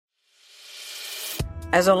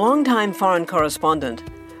As a longtime foreign correspondent,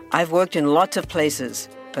 I've worked in lots of places,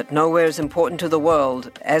 but nowhere as important to the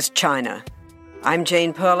world as China. I'm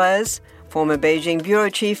Jane Perlez, former Beijing bureau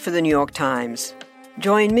chief for the New York Times.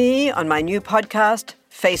 Join me on my new podcast,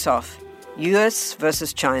 Face Off, US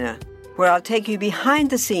versus China, where I'll take you behind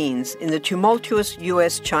the scenes in the tumultuous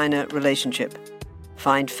US-China relationship.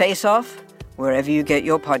 Find Face Off wherever you get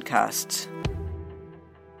your podcasts.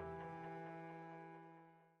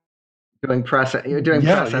 You're doing press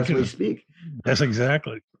as we speak. Yes,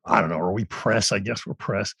 exactly. I don't know. Are we press? I guess we're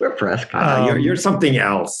press. We're press. You're something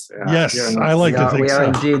else. Yes, I like to think we so. are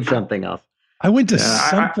indeed something else. I went to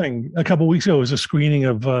something a couple of weeks ago. It was a screening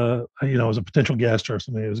of, as a potential guest or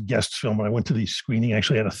something. It was a guest film. And I went to the screening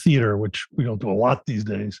actually at a theater, which we don't do a lot these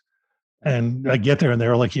days. And I get there and they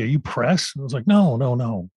were like, "Yeah, you press?" And I was like,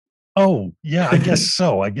 no. Oh, yeah, I guess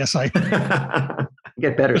so. I guess I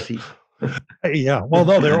get better seats. Yeah. Well,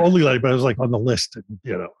 no, they were only but I was like on the list. And,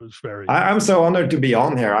 it was very. I'm so honored to be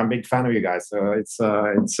on here. I'm a big fan of you guys. So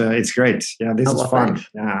it's great. Yeah, this is fun. Thanks.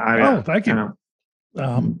 Yeah. Thank you.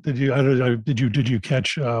 Did you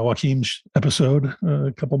catch Joachim's episode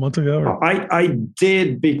a couple months ago? Or? I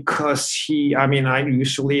did because he's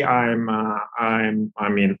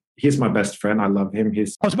my best friend. I love him. I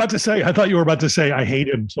was about to say. I thought you were about to say I hate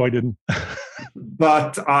him, so I didn't.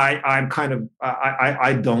 But I'm kind of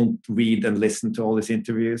I don't read and listen to all these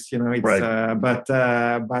interviews. It's right. But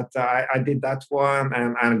I did that one,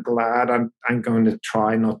 and I'm glad. I'm going to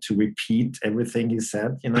try not to repeat everything he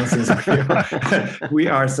said. Since we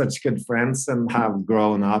are such good friends and have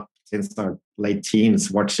grown up since our late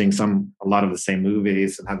teens watching a lot of the same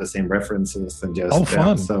movies and have the same references and just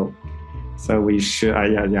fun. So we should.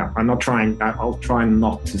 I'm not trying. I'll try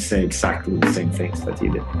not to say exactly the same things that he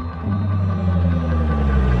did.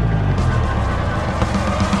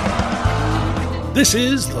 This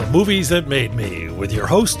is The Movies That Made Me with your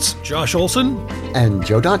hosts, Josh Olson and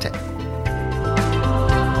Joe Dante.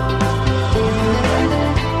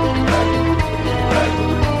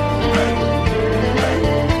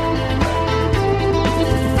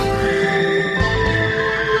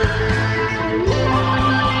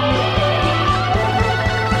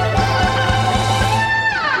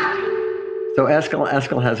 So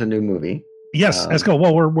Eskil has a new movie. Yes, Eskil.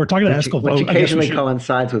 Well, we're talking to Eskil. Which occasionally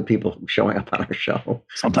coincides with people showing up on our show.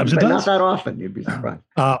 Sometimes it but does. Not that often, you'd be surprised.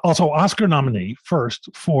 Also, Oscar nominee first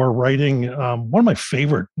for writing one of my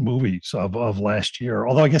favorite movies of last year.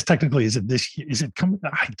 Although I guess technically, is it this year? Is it coming?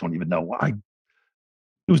 I don't even know. It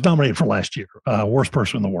was nominated for last year. Worst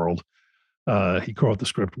Person in the World. He co-wrote the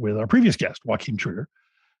script with our previous guest, Joachim Trier.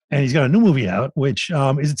 And he's got a new movie out, which,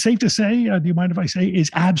 is it safe to say, do you mind if I say,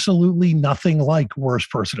 is absolutely nothing like Worst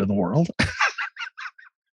Person in the World?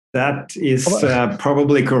 That is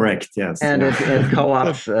probably correct, yes. And it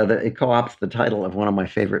co-opts the title of one of my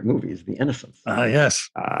favorite movies, The Innocents. Yes.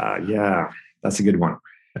 Yeah, that's a good one.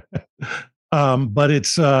 But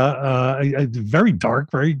it's very dark,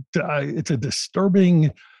 it's a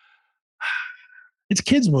disturbing, it's a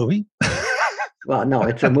kid's movie. Well, no,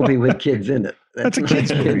 it's a movie with kids in it. That's a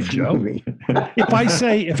kid's movie, Joe. If I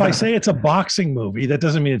say it's a boxing movie, that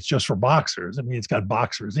doesn't mean it's just for boxers. I mean, it's got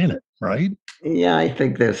boxers in it, right? Yeah, I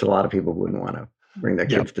think there's a lot of people who wouldn't want to bring their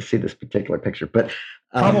kids to see this particular picture, but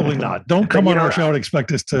probably not. Don't come on our show and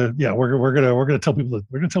expect us to. Yeah, we're gonna tell people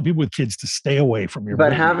with kids to stay away from your.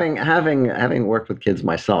 But movie. having worked with kids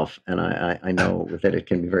myself, and I know that it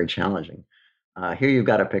can be very challenging. Here you've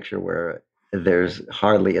got a picture where there's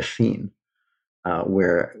hardly a scene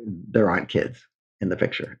where there aren't kids in the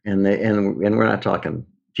picture, and we're not talking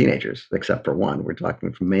teenagers except for one. We're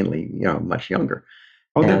talking from mainly much younger.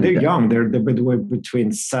 Oh, they're young. They're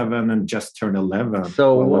between 7 and just turned 11.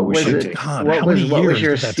 So what was your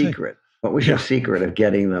secret? What was your secret of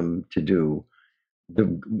getting them to do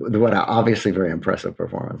what are obviously very impressive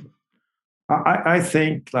performances? I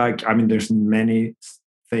think there's many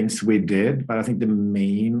things we did, but I think the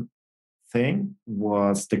main thing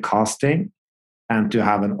was the casting. And to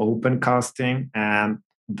have an open casting, and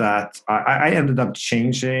that I ended up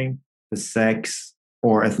changing the sex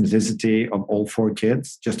or ethnicity of all 4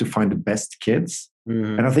 kids just to find the best kids.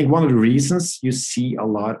 Mm-hmm. And I think one of the reasons you see a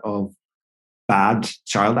lot of bad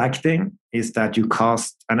child acting is that you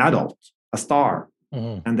cast an adult, a star,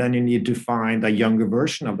 and then you need to find a younger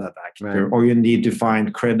version of that actor, or you need to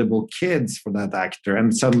find credible kids for that actor,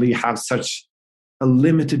 and suddenly you have such a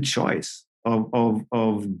limited choice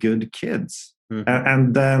of good kids. Mm-hmm.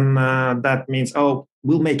 And then that means,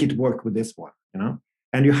 we'll make it work with this one,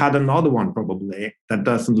 And you had another one probably that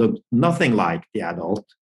doesn't look nothing like the adult,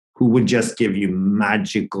 who would just give you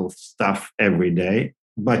magical stuff every day,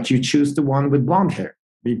 but you choose the one with blonde hair.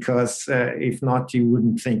 because if not, you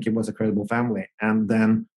wouldn't think it was a credible family. And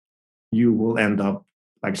then you will end up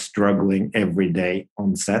like struggling every day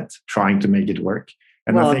on set, trying to make it work.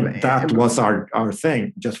 And I think that was our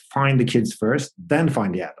thing. Just find the kids first, then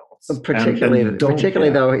find the adults. Particularly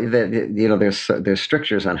though, there's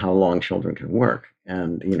strictures on how long children can work,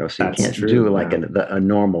 and so you can't do like a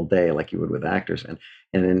normal day like you would with actors. And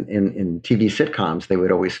in TV sitcoms, they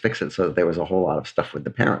would always fix it so that there was a whole lot of stuff with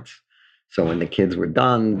the parents. So when the kids were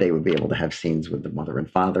done, they would be able to have scenes with the mother and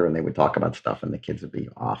father, and they would talk about stuff, and the kids would be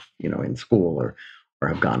off, in school or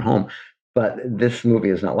have gone home. But this movie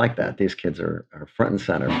is not like that. These kids are front and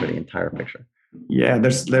center for the entire picture. Yeah,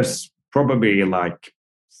 there's probably like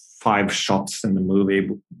 5 shots in the movie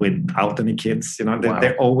without any kids.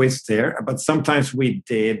 They're always there. But sometimes we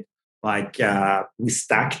did like we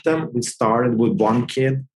stacked them. We started with one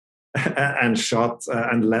kid and shot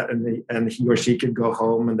and he or she could go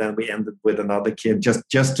home, and then we ended with another kid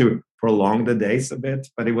just to prolong the days a bit.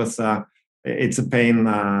 But it was it's a pain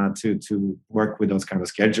to work with those kind of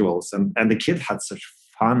schedules, and the kid had such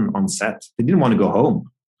fun on set. They didn't want to go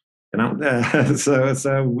home,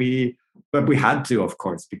 but we had to, of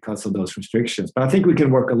course, because of those restrictions. But I think we can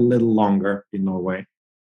work a little longer in Norway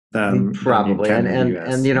than probably. Than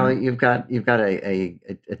and you've got a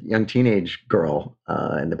young teenage girl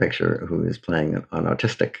in the picture who is playing an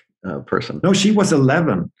autistic person. No, she was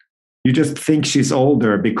 11. You just think she's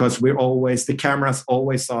older because the camera's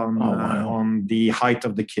always on the height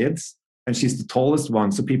of the kids, and she's the tallest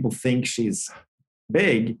one, so people think she's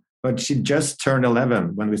big, but she just turned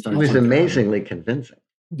 11 when we started. She was amazingly convincing.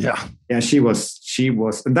 Yeah, she was,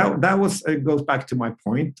 and that was it goes back to my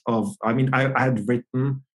point of, I had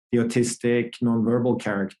written the autistic nonverbal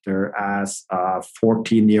character as a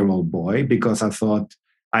 14-year-old boy because I thought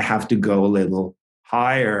I have to go a little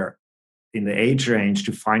higher in the age range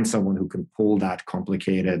to find someone who can pull that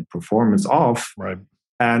complicated performance off. Right.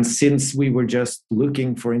 And since we were just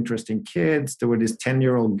looking for interesting kids, there was this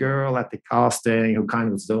 10-year-old girl at the casting who kind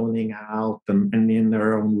of was zoning out and in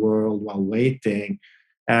her own world while waiting.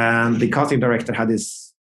 And the casting director had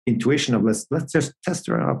this intuition of let's just test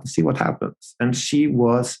her out and see what happens. And she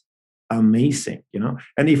was amazing,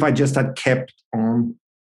 And if I just had kept on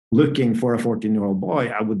looking for a 14-year-old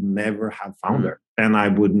boy, I would never have found her. And I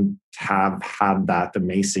wouldn't have had that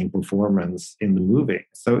amazing performance in the movie.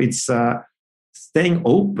 So it's staying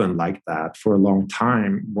open like that for a long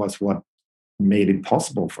time was what made it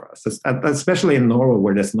possible for us, especially in Norway,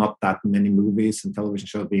 where there's not that many movies and television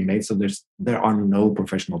shows being made. So there are no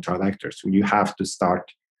professional child actors. So you have to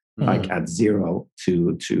start like at zero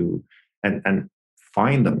to and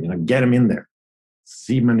find them, get them in there,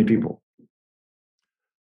 see many people.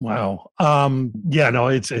 Wow.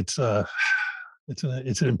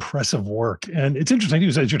 It's an impressive work, and it's interesting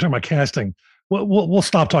as you're talking about casting. We'll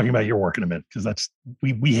stop talking about your work in a minute because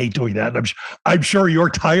we hate doing that. I'm sure you're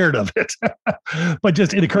tired of it, but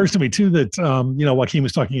just it occurs to me too that Joaquin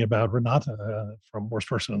was talking about Renata from Worst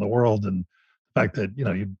Person in the World, and the fact that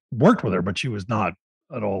you worked with her, but she was not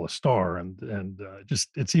at all a star, and just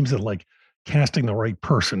it seems that like casting the right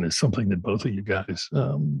person is something that both of you guys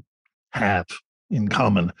have in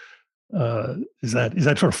common. Is that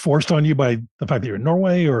sort of forced on you by the fact that you're in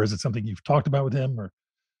Norway, or is it something you've talked about with him? Or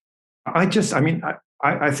I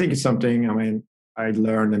think it's something, I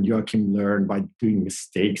learned and Joachim learned by doing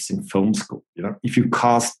mistakes in film school. If you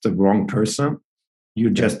cast the wrong person, you're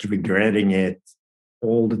just regretting it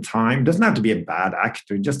all the time. It doesn't have to be a bad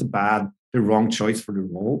actor, just the wrong choice for the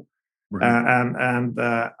role. Right. And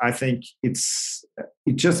I think it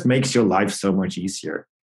just makes your life so much easier.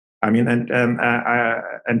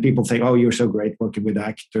 And people think, oh, you're so great working with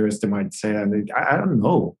actors. They might say, and I don't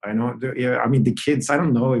know. The kids, I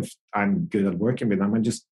don't know if I'm good at working with them. I'm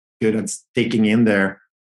just good at sticking in there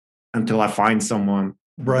until I find someone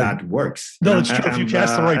that works. No, it's true. If you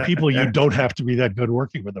cast the right people, you don't have to be that good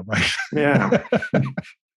working with them, right? Yeah.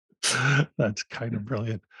 That's kind of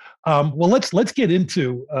brilliant. Well, let's get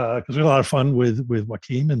into because we had a lot of fun with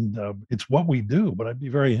Joaquin, and it's what we do. But I'd be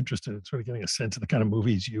very interested in sort of getting a sense of the kind of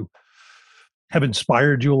movies you have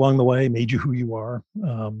inspired you along the way, made you who you are.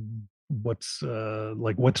 What's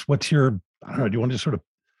your? I don't know. Do you want to just sort of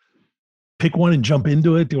pick one and jump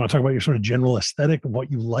into it? Do you want to talk about your sort of general aesthetic of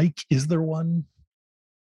what you like? Is there one?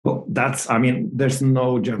 Well, there's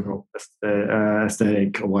no general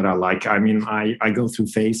aesthetic of what I like. I go through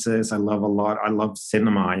phases. I love a lot. I love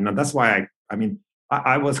cinema. That's why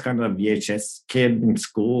I was kind of a VHS kid in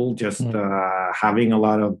school, just having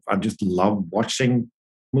I just love watching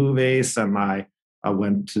movies. And I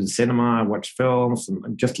went to the cinema, I watched films, and I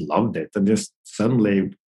just loved it. And just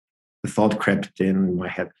suddenly the thought crept in my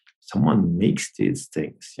head, someone makes these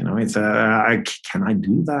things. It's can I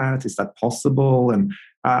do that? Is that possible? And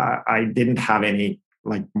I didn't have any,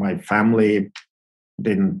 like, my family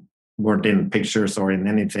weren't in pictures or in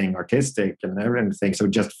anything artistic and everything, so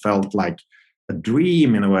it just felt like a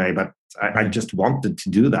dream in a way. But I just wanted to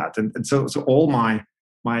do that, and so all my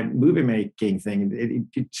movie making thing,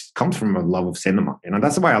 it comes from a love of cinema.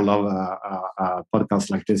 That's why I love a podcast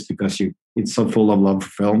like this, because it's so full of love for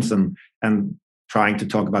films and trying to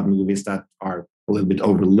talk about movies that are a little bit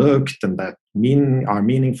overlooked and that are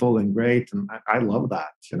meaningful and great. And I love that.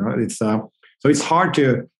 It's so it's hard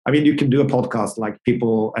to. I mean, you can do a podcast like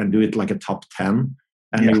people and do it like a top 10.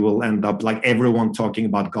 And you will end up like everyone talking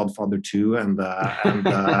about Godfather 2 and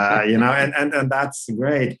that's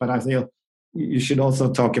great. But I feel you should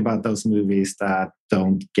also talk about those movies that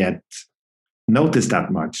don't get noticed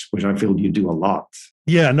that much, which I feel you do a lot.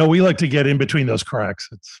 Yeah, no, we like to get in between those cracks.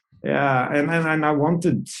 And I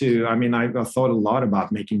wanted to. I mean, I thought a lot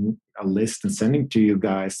about making a list and sending to you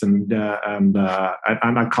guys, and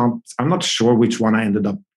I can't. I'm not sure which one I ended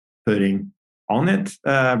up putting on it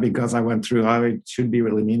because I went through. It should be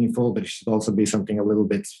really meaningful, but it should also be something a little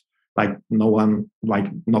bit like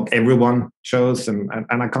not everyone chose, and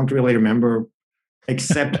I can't really remember,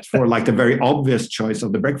 except for like the very obvious choice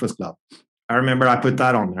of The Breakfast Club. I remember I put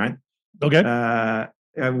that on, right? Okay.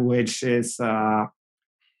 Which is,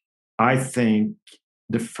 I think,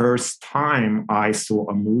 the first time I saw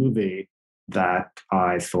a movie that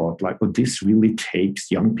I thought like, well, this really takes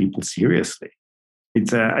young people seriously.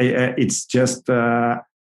 It's just. I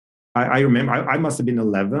remember I must have been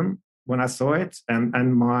 11 when I saw it,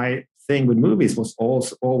 and my thing with movies was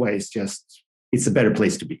also always just it's a better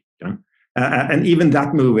place to be. And even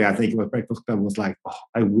that movie, I think, with Breakfast Club, was like, oh,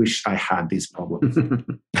 I wish I had these problems.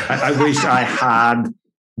 I wish I had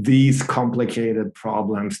these complicated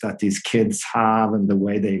problems that these kids have and the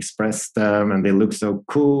way they express them, and they look so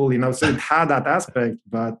cool, So it had that aspect,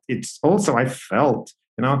 but it's also, I felt,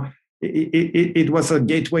 it was a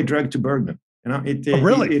gateway drug to Bergman.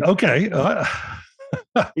 Really? Okay.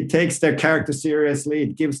 It takes their character seriously.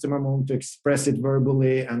 It gives them a moment to express it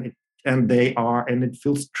verbally, and it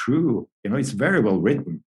feels true. It's very well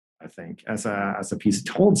written, I think, as a piece. It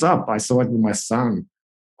holds up. I saw it with my son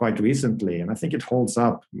quite recently, and I think it holds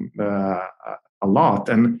up a lot.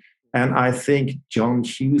 And I think John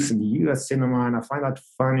Hughes in the U.S. cinema, and I find that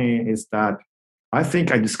funny, is that I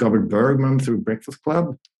think I discovered Bergman through Breakfast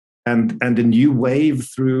Club, and the new wave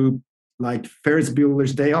through like Ferris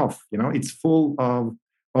Bueller's Day Off. It's full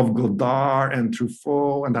of Godard and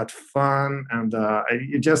Truffaut and that fun, and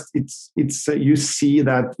you see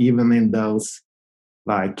that even in those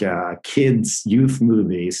like kids youth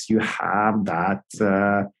movies, you have that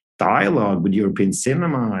dialogue with European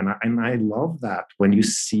cinema, and I love that when you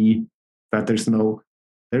see that there's no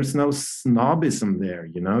snobism there.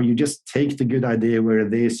 You just take the good idea where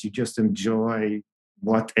it is. You just enjoy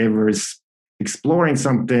whatever is exploring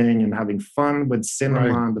something and having fun with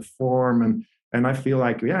cinema and the form. And I feel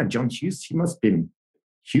like, John Hughes, he must have been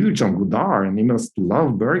huge on Godard, and he must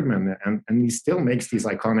love Bergman, and he still makes these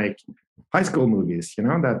iconic high school movies,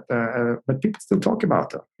 but people still talk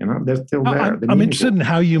about them. They're still there. I'm interested in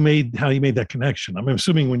how you made that connection. I'm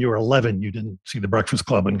assuming when you were 11, you didn't see The Breakfast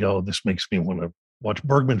Club and go, this makes me want to watch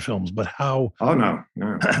Bergman films, but how? Oh, no.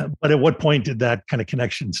 But at what point did that kind of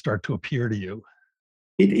connection start to appear to you?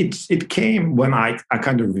 It came when I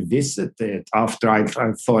kind of revisited after I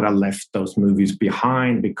thought I left those movies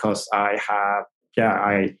behind, because I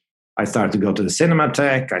started to go to the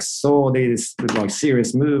Cinematheque. I saw these like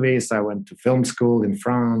serious movies. I went to film school in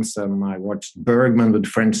France, and I watched Bergman with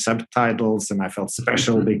French subtitles, and I felt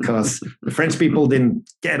special because the French people didn't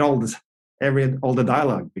get all the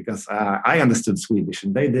dialogue, because I understood Swedish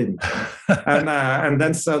and they didn't. And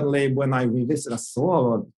then suddenly when I revisited, I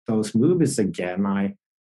saw those movies again.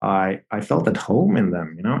 I felt at home in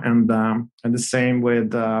them, and the same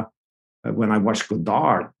with when I watched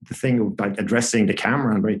Godard, the thing of like addressing the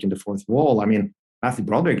camera and breaking the fourth wall. I mean, Matthew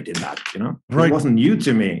Broderick did that, Right. It wasn't new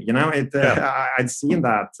to me, I'd seen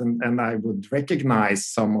that, and I would recognize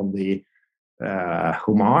some of the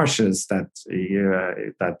homages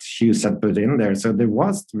that Hughes had put in there. So it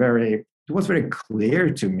was very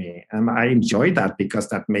clear to me, and I enjoyed that because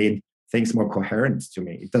that made things more coherent to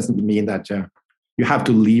me. It doesn't mean that you have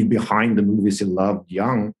to leave behind the movies you loved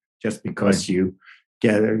young just because you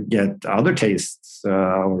get other tastes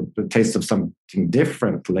or the taste of something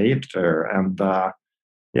different later. And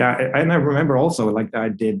and I remember also, like I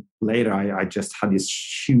did later, I just had this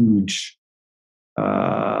huge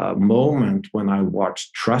moment when I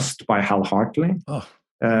watched Trust by Hal Hartley.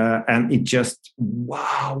 And it just,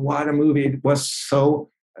 wow, what a movie. It was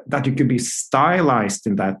so, that you could be stylized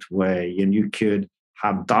in that way, and you could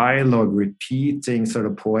have dialogue repeating sort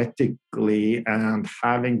of poetically and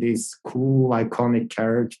having these cool iconic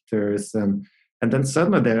characters, and then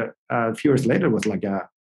suddenly there a few years later was like a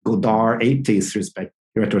Godard 80s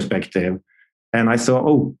retrospective, and I saw,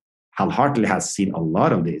 oh, Hal Hartley has seen a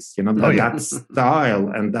lot of this, that style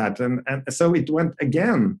and so it went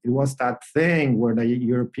again. It was that thing where the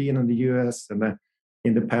European and the US and the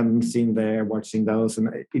independent scene there, watching those, and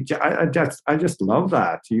I just love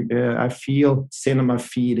that. I feel cinema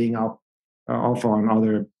feeding off on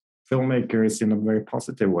other filmmakers in a very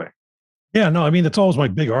positive way. Yeah, no, I mean, it's always my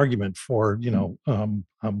big argument for,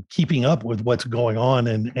 keeping up with what's going on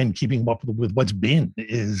and keeping up with what's been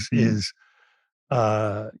is you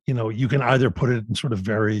can either put it in sort of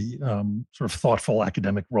very sort of thoughtful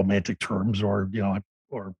academic romantic terms, or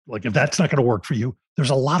like, if that's not going to work for you, there's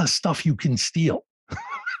a lot of stuff you can steal.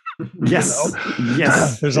 Yes.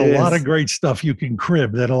 Yes. There's a lot of great stuff you can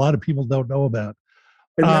crib that a lot of people don't know about.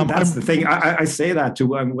 And that's the thing. I say that too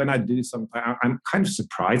when I do something. I'm kind of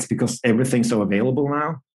surprised because everything's so available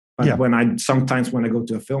now. But when I go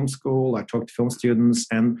to a film school, I talk to film students,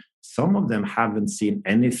 and some of them haven't seen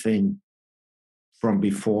anything from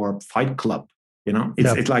before Fight Club.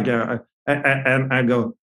 It's like and I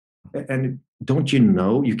go, and don't you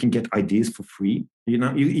know you can get ideas for free?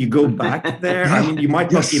 You go back there. I mean, you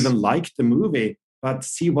might not even like the movie, but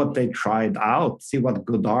see what they tried out, see what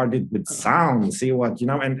Godard did with sound, see what,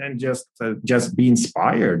 and just be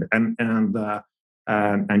inspired and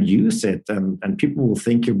use it. And people will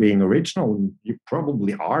think you're being original. And you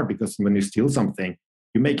probably are, because when you steal something,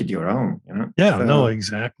 you make it your own. Yeah, no,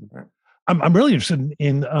 exactly. I'm really interested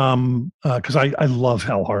in because I love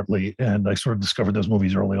Hal Hartley, and I sort of discovered those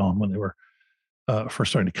movies early on when they were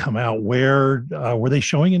first starting to come out. Where were they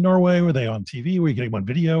showing in Norway? Were they on TV? Were you getting them on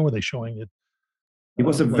video? Were they showing it? It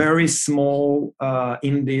was a very small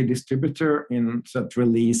indie distributor that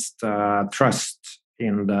released Trust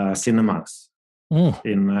in the cinemas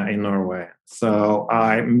in Norway. So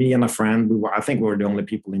me and a friend, I think we were the only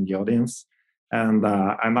people in the audience. And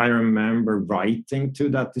I remember writing to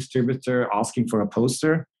that distributor asking for a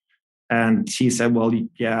poster, and she said, "Well,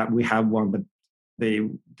 yeah, we have one, but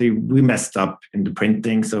we messed up in the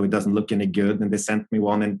printing, so it doesn't look any good." And they sent me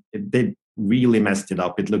one, and they really messed it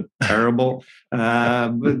up. It looked terrible,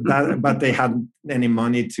 but they hadn't any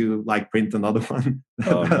money to print another one.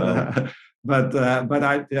 Oh, no. But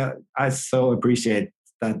I so appreciate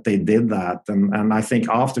that they did that, and I think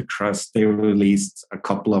after Trust they released a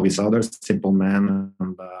couple of his others, Simple Man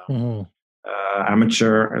and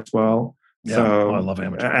Amateur as well. Yeah, so I love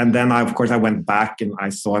Amateur. And then of course I went back and I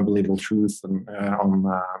saw Unbelievable Truth and on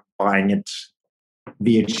buying it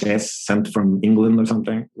VHS sent from England or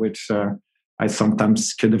something, which I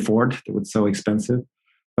sometimes could afford. It was so expensive,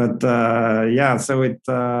 but so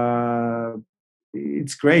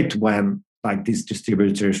it's great when these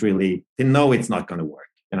distributors really, they know it's not going to work.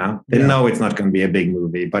 They know it's not going to be a big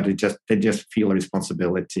movie, but they just feel a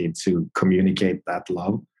responsibility to communicate that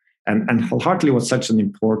love. And Hal Hartley was such an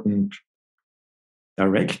important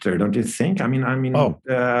director, don't you think? I mean,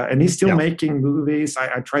 and he's still making movies.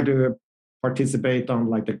 I tried to participate on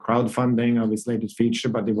the crowdfunding of his latest feature,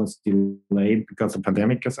 but it was delayed because of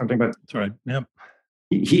pandemic or something. But that's right. Yep.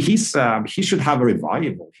 He should have a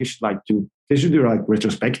revival. He should do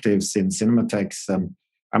retrospectives in Cinematheques. And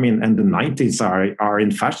the 90s are in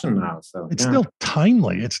fashion now. So it's still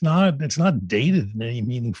timely. It's not dated in any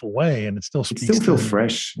meaningful way, and it still feels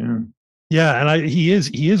fresh. Yeah. Yeah, and he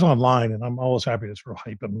is online, and I'm always happy to sort of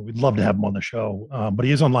hype him. We'd love to have him on the show, but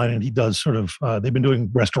he is online, and he does sort of. They've been doing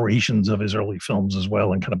restorations of his early films as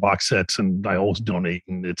well, and kind of box sets. And I always donate,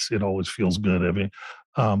 and it always feels good. I mean,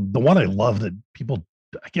 the one I love that people,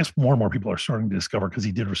 I guess, more and more people are starting to discover because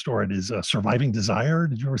he did restore it is Surviving Desire.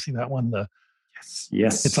 Did you ever see that one?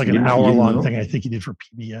 Yes. It's like an hour-long thing I think he did for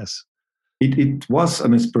PBS. It was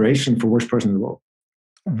an inspiration for Worst Person in the World.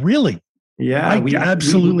 Really? Yeah. I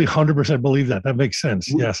absolutely 100% believe that. That makes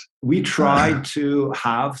sense. Yes. We tried to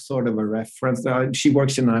have sort of a reference. She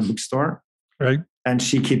works in a bookstore. Right. And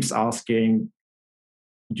she keeps asking,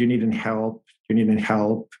 do you need any help? Do you need any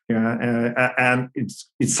help? And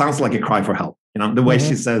it sounds like a cry for help, the way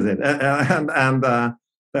she says it.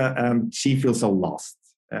 And she feels so lost.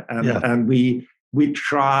 And we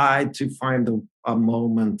tried to find a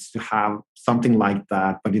moment to have something like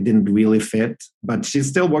that, but it didn't really fit. But she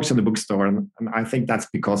still works in the bookstore, and I think that's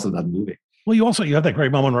because of that movie. Well, you have that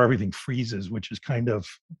great moment where everything freezes, which is kind of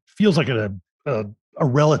feels like a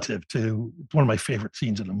relative to one of my favorite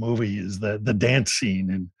scenes in the movie is the dance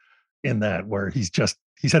scene in that, where he's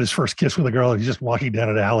had his first kiss with a girl, and he's just walking down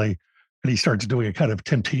an alley, and he starts doing a kind of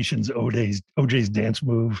Temptations OJ's dance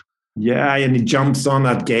move. Yeah, and he jumps on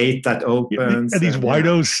that gate that opens. And these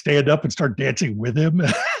widos stand up and start dancing with him.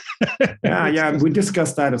 Yeah. We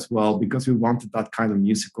discussed that as well because we wanted that kind of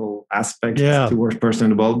musical aspect towards Person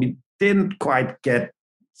in the World. We didn't quite get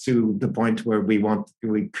to the point where we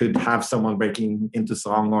could have someone breaking into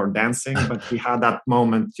song or dancing, but we had that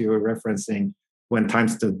moment you were referencing when time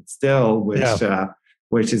stood still,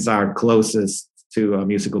 which is our closest to a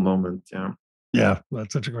musical moment. Yeah,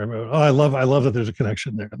 that's such a great movie. Oh, I love that there's a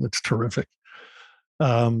connection there. That's terrific.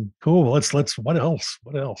 Cool. Let's. What else?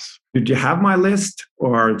 Did you have my list,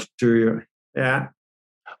 or do you? Yeah.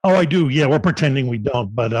 Oh, I do. Yeah, we're pretending we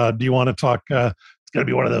don't. But do you want to talk? It's gonna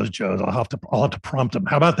be one of those, Joes. I'll have to prompt him.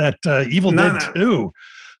 How about that Evil Dead 2?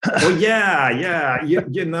 Oh yeah.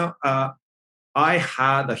 I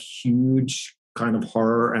had a huge kind of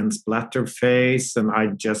horror and splatter phase, and I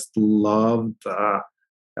just loved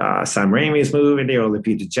Sam Raimi's movie, the early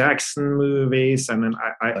Peter Jackson movies, and then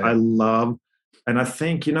I love, and I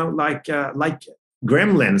think like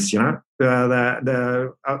Gremlins,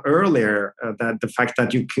 the earlier that the fact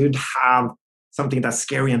that you could have something that's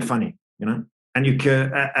scary and funny, and you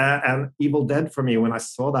could and Evil Dead for me when I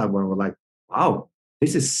saw that one was like, wow,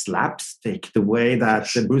 this is slapstick. The way that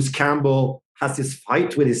Bruce Campbell has this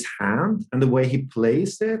fight with his hand and the way he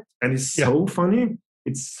plays it, and it's so funny.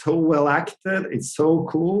 It's so well acted. It's so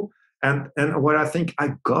cool. And what I think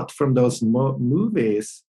I got from those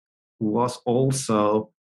movies was also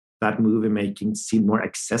that movie making seem more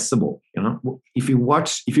accessible. If you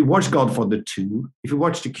watch Godfather 2, if you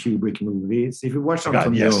watch the Kubrick movies, if you watch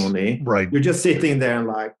Antonioni, right, you're just sitting there and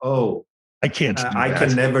like, oh, I can't. I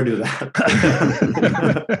can never do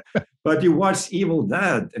that. But you watch Evil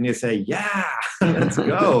Dead and you say, yeah, let's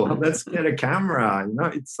go. Let's get a camera.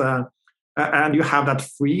 It's and you have that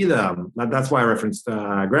freedom. That's why I referenced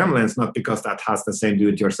Gremlins, not because that has the same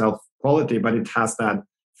do-it-yourself quality, but it has that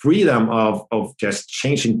freedom of just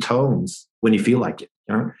changing tones when you feel like it.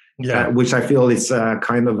 Which I feel is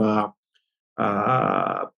kind of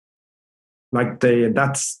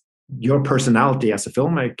that's your personality as a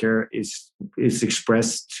filmmaker is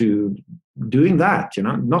expressed to doing that.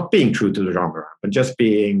 Not being true to the genre, but just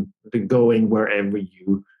going wherever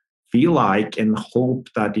you feel like, and hope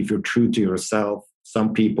that if you're true to yourself,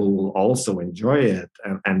 some people will also enjoy it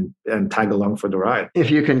and tag along for the ride. If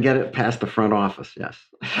you can get it past the front office, yes.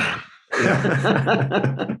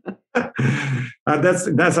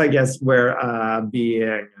 That's I guess where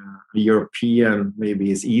being European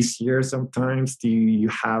maybe is easier sometimes. Do you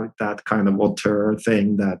have that kind of auteur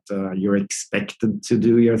thing that you're expected to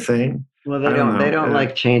do your thing? Well, they don't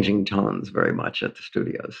like changing tones very much at the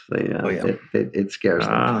studios. It scares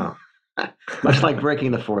them. Much like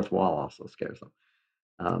breaking the fourth wall also scares them.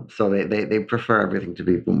 So they prefer everything to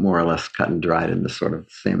be more or less cut and dried in the sort of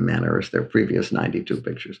same manner as their previous 92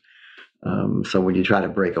 pictures. So when you try to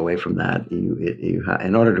break away from that,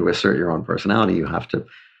 in order to assert your own personality, you have to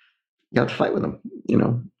fight with them,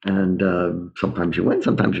 and sometimes you win,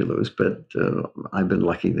 sometimes you lose. But I've been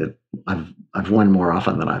lucky that I've won more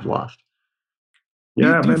often than I've lost.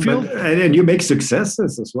 Yeah, and you make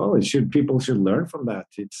successes as well. People should learn from that.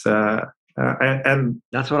 It's and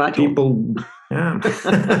that's what I told people. Yeah.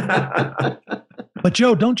 But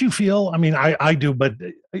Joe, don't you feel? I mean, I do, but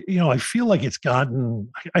I feel like it's gotten.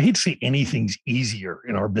 I hate to say anything's easier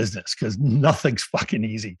in our business because nothing's fucking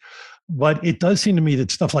easy. But it does seem to me that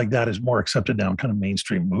stuff like that is more accepted now in kind of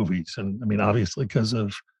mainstream movies, and I mean, obviously because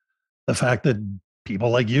of the fact that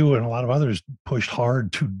people like you and a lot of others pushed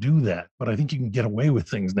hard to do that. But I think you can get away with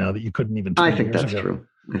things now that you couldn't even. I think that's true.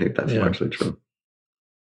 I think that's largely true.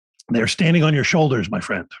 They're standing on your shoulders, my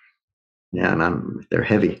friend. Yeah, and they're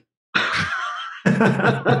heavy.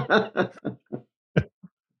 I'd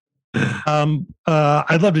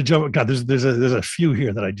love to jump. God, there's a few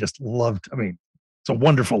here that I just loved. I mean, it's a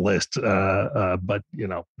wonderful list. But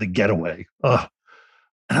The Getaway. And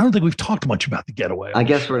I don't think we've talked much about The Getaway. I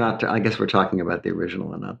guess we're not. I guess we're talking about the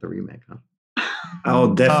original and not the remake, huh?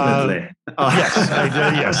 Oh, definitely.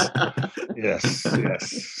 Yes.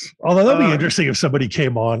 Although that'd be interesting if somebody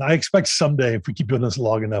came on. I expect someday, if we keep doing this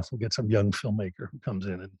long enough, we'll get some young filmmaker who comes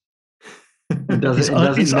in and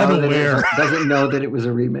he's unaware. Doesn't know that it was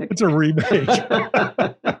a remake. It's a remake.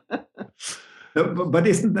 But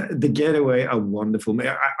isn't The Getaway a wonderful?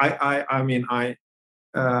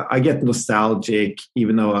 I get nostalgic,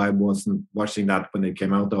 even though I wasn't watching that when it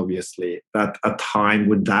came out. Obviously, that a time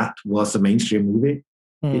when that was a mainstream movie.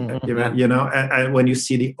 Mm-hmm. And when you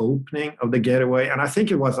see the opening of The Getaway, and I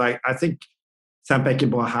think it was I think Sam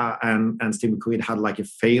Peckinpah and Steve McQueen had like a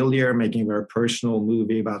failure making a very personal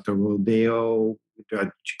movie about the rodeo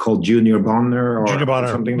called Junior Bonner or, Junior Bonner,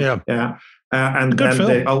 something. yeah. And good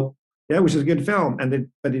then film. which is a good film,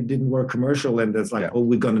 but it didn't work commercial, and it's like,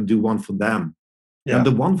 we're going to do one for them. Yeah. And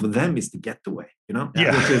the one for them is The Getaway,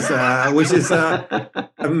 Yeah. which is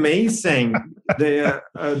amazing.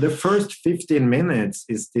 The first 15 minutes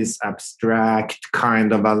is this abstract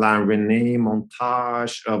kind of Alain Resnais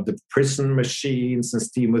montage of the prison machines and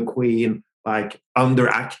Steve McQueen like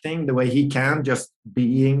underacting the way he can, just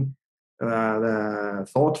being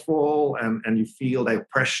thoughtful, and you feel the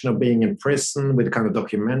oppression of being in prison with kind of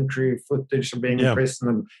documentary footage of being in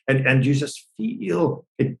prison, and you just feel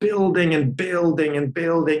it building and building and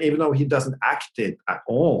building, even though he doesn't act it at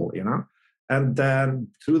all, and then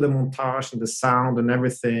through the montage and the sound and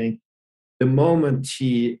everything, the moment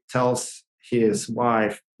he tells his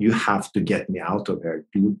wife, you have to get me out of here,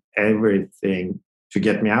 do everything to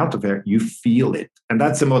get me out of here, you feel it, and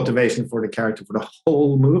that's the motivation for the character for the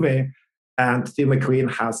whole movie. And Steve McQueen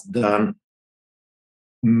has done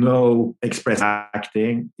no express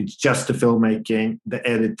acting. It's just the filmmaking, the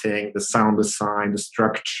editing, the sound design, the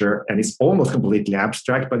structure, and it's almost completely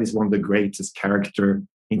abstract, but it's one of the greatest character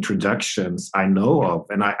introductions I know of.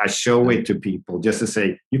 And I show it to people just to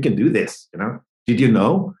say, you can do this, Did you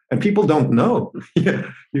know? And people don't know.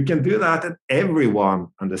 You can do that, and everyone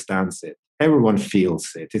understands it. Everyone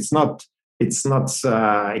feels it. It's not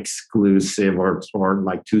exclusive or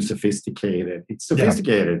like too sophisticated. It's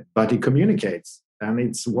sophisticated, but it communicates, and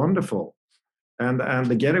it's wonderful. And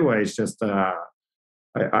The Getaway is just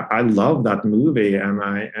I love that movie, and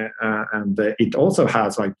it also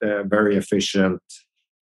has like the very efficient,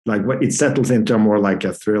 like what it settles into more like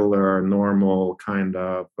a thriller, normal kind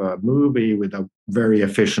of movie with a very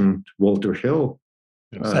efficient Walter Hill.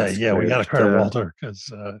 We got to credit Walter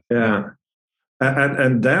because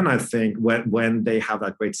And then I think when they have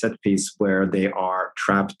that great set piece where they are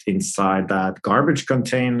trapped inside that garbage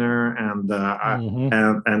container and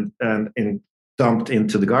dumped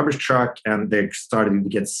into the garbage truck, and they're starting to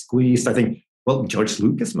get squeezed. I think, well, George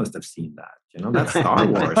Lucas must have seen that. That's Star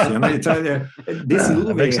Wars. This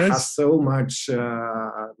movie has so much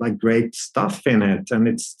like great stuff in it, and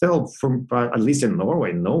it's still from at least in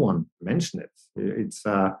Norway, no one mentioned it. It's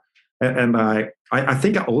and I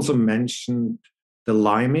think I also mentioned The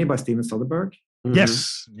Limey by Steven Soderbergh.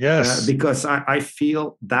 Yes. Because I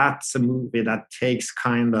feel that's a movie that takes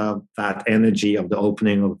kind of that energy of the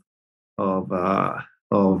opening of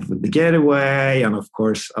The Getaway, and of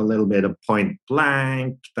course a little bit of Point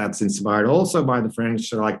Blank that's inspired also by the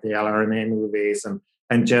French, like the LRNA movies,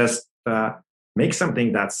 and just make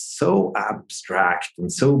something that's so abstract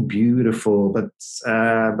and so beautiful, but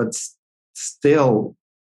still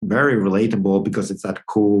very relatable because it's that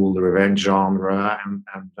cool revenge genre, and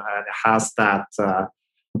it has that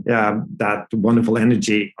that wonderful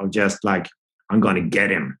energy of just like, I'm going to get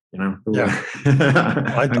him, Yeah.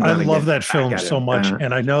 I love that film so much.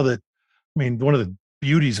 And I know that, one of the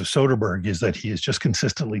beauties of Soderbergh is that he has just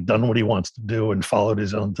consistently done what he wants to do and followed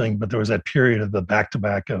his own thing. But there was that period of the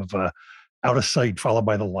back-to-back of Out of Sight followed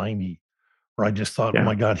by The Limey, where I just thought, oh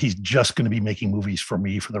my God, he's just going to be making movies for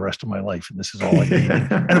me for the rest of my life. And this is all I need.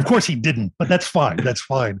 And of course he didn't, but that's fine. That's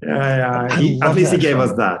fine. Yeah. At least he gave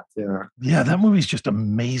us that. Yeah. Yeah. That movie's just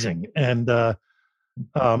amazing. And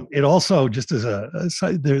it also just is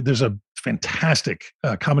there's a fantastic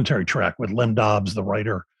commentary track with Lem Dobbs, the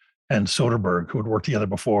writer, and Soderbergh, who had worked together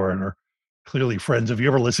before and are clearly friends. Have you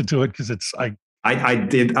ever listened to it? Because I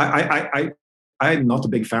did. I'm not a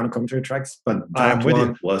big fan of commentary tracks, but that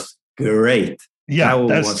one was great. Yeah,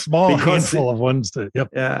 that's a small handful of ones that. Yep.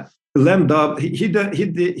 Yeah, Lem Dobbs, he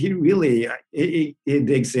really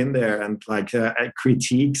digs in there and like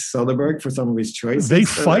critiques Soderbergh for some of his choices. They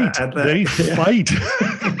fight. They fight.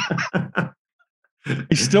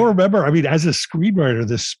 I still remember. As a screenwriter,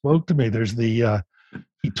 this spoke to me. There's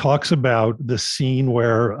he talks about the scene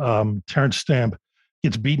where Terrence Stamp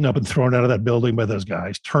gets beaten up and thrown out of that building by those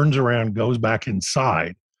guys, turns around, goes back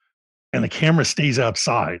inside, and the camera stays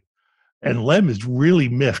outside. And Lem is really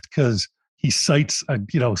miffed because he cites,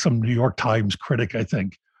 some New York Times critic, I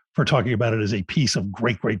think, for talking about it as a piece of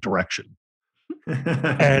great, great direction.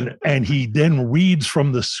 and he then reads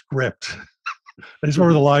from the script. That's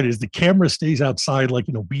where the line is: the camera stays outside like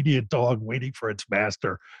an obedient dog waiting for its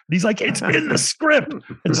master. And he's like, it's in the script.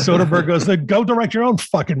 And Soderbergh goes, then go direct your own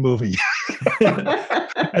fucking movie.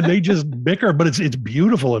 And they just bicker, but it's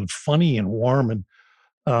beautiful and funny and warm. And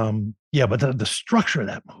but the structure of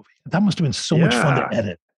that movie, that must have been so much fun to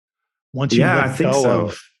edit. Once you let go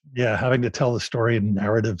of having to tell the story in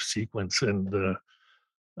narrative sequence, and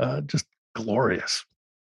just glorious.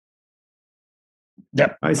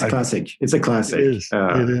 Yep. It's a classic. It's a classic. It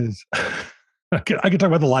is. I could talk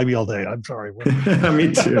about the Limey all day. I'm sorry.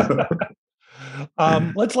 Me too.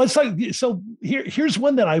 Let's talk. So here's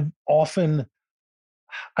one that I've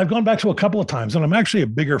gone back to a couple of times, and I'm actually a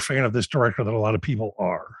bigger fan of this director than a lot of people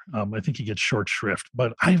are. I think he gets short shrift,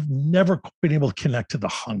 but I've never been able to connect to The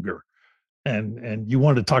Hunger. And you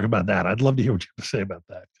wanted to talk about that. I'd love to hear what you have to say about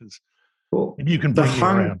that, because maybe you can bring me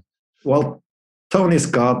around. Well, Tony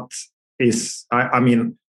Scott is,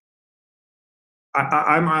 I'm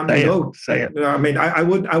say it. I mean, I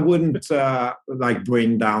wouldn't like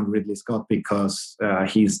bring down Ridley Scott because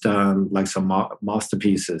he's done like some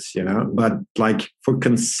masterpieces, but like for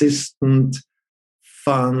consistent,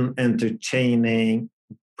 fun, entertaining,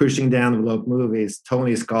 pushing the envelope movies,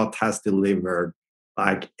 Tony Scott has delivered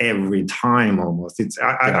like every time almost.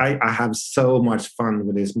 I have so much fun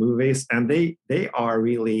with his movies, and they are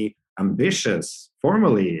really ambitious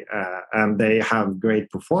formally, and they have great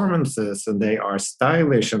performances, and they are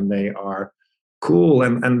stylish, and they are cool.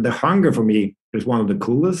 And The Hunger for me is one of the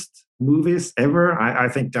coolest movies ever. I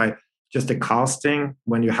think just the casting,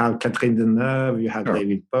 when you have Catherine Deneuve, you have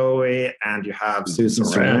David Bowie, and you have Susan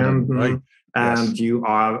Sarandon, right? And you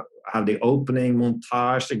have the opening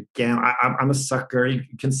montage again. I'm a sucker. You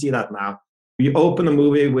can see that now. You open a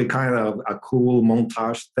movie with kind of a cool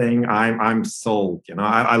montage thing, I'm sold.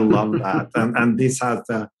 I love that. and this has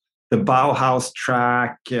the Bauhaus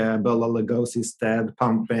track, Bela Lugosi's Dead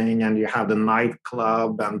pumping, and you have the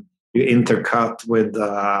nightclub, and you intercut with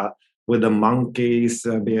the monkeys.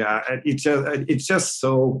 It's just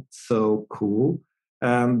so cool.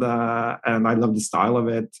 And I love the style of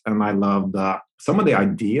it, and I love some of the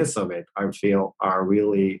ideas of it. I feel are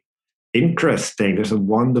really interesting. There's a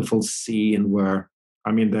wonderful scene where,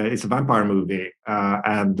 it's a vampire movie,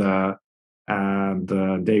 and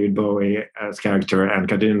David Bowie's character and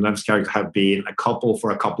Catherine Deneuve's character have been a couple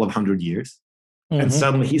for a couple of 100 years, and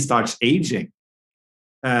suddenly he starts aging,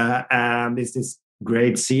 and it's this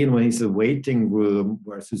great scene when he's in the waiting room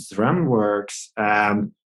where Susan Sarandon works,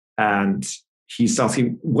 and he's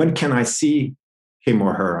asking, when can I see him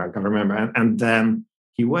or her? I can't remember. And then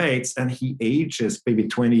he waits, and he ages maybe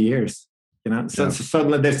 20 years. So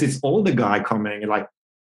suddenly there's this older guy coming, like,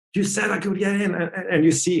 you said I could get in. And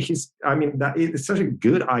you see that it's such a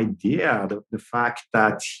good idea, the fact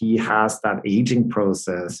that he has that aging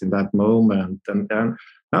process in that moment. And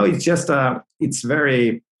no, it's just it's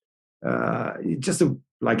very, it's just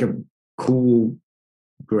like a cool,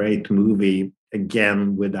 great movie,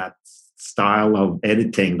 again, with that style of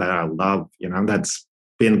editing that I love, that's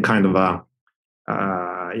been kind of a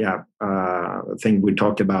thing we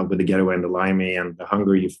talked about with The Getaway and The Limey and The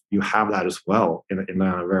Hunger. You have that as well in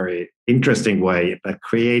a very interesting way that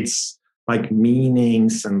creates like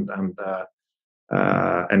meanings and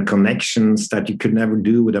connections that you could never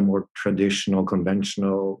do with a more traditional,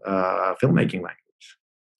 conventional filmmaking language.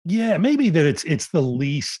 Yeah, maybe that it's the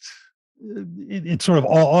least. It's sort of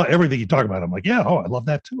all everything you talk about. I'm like, I love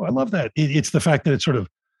that too. I love that. It's the fact that it's sort of,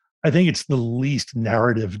 I think it's the least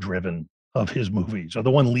narrative driven of his movies, or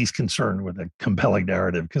the one least concerned with a compelling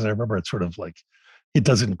narrative. Because I remember it's sort of like, it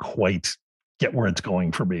doesn't quite get where it's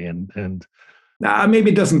going for me. And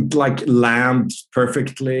maybe it doesn't like land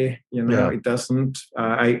perfectly. It doesn't.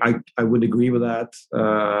 I would agree with that.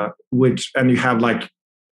 And you have like,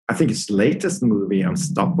 I think his latest movie,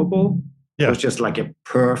 Unstoppable. Yeah. It was just like a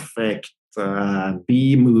perfect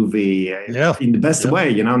B movie in the best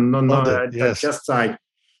way, just like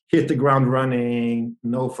hit the ground running,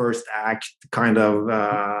 no first act, kind of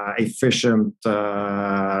efficient,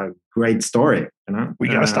 great story. We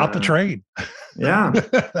got to stop the train. Yeah,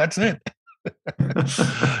 that's it.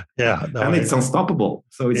 And it's unstoppable,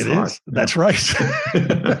 so it's hard. Is. That's right.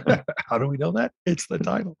 How do we know that? It's the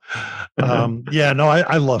title.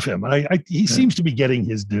 I love him. He seems to be getting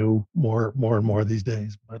his due more and more these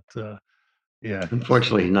days. But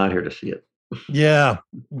unfortunately, he's not here to see it. Yes,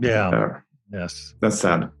 that's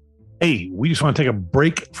sad. Hey, we just want to take a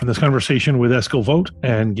break from this conversation with Eskil Vogt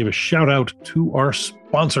and give a shout out to our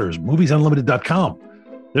sponsors, moviesunlimited.com.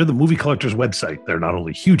 They're the movie collector's website. They're not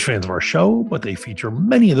only huge fans of our show, but they feature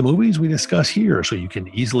many of the movies we discuss here, so you can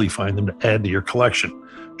easily find them to add to your collection.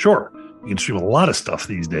 Sure, you can stream a lot of stuff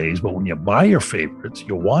these days, but when you buy your favorites,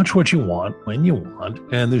 you'll watch what you want when you want,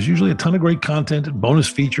 and there's usually a ton of great content and bonus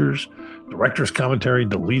features, director's commentary,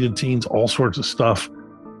 deleted scenes, all sorts of stuff.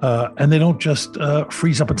 And they don't just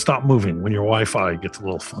freeze up and stop moving when your Wi-Fi gets a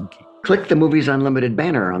little funky. Click the Movies Unlimited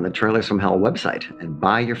banner on the Trailers from Hell website and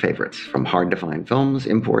buy your favorites from hard-to-find films,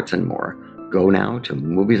 imports, and more. Go now to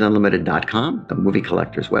moviesunlimited.com, the movie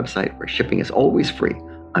collector's website, where shipping is always free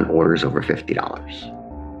on orders over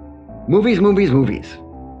 $50. Movies.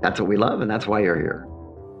 That's what we love, and that's why you're here.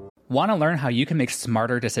 Want to learn how you can make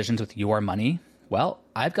smarter decisions with your money? Well,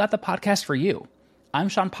 I've got the podcast for you. I'm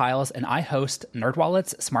Sean Piles, and I host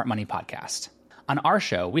NerdWallet's Smart Money Podcast. On our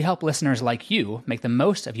show, we help listeners like you make the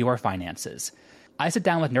most of your finances. I sit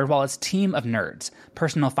down with NerdWallet's team of nerds,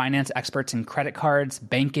 personal finance experts in credit cards,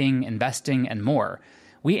 banking, investing, and more.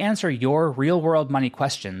 We answer your real-world money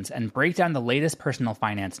questions and break down the latest personal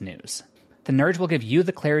finance news. The nerds will give you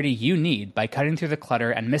the clarity you need by cutting through the clutter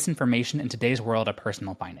and misinformation in today's world of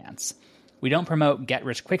personal finance. We don't promote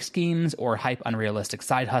get-rich-quick schemes or hype unrealistic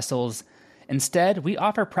side hustles. Instead, we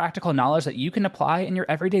offer practical knowledge that you can apply in your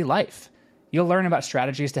everyday life. You'll learn about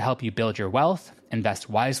strategies to help you build your wealth, invest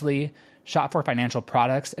wisely, shop for financial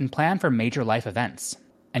products, and plan for major life events.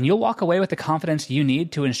 And you'll walk away with the confidence you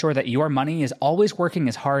need to ensure that your money is always working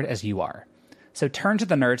as hard as you are. So turn to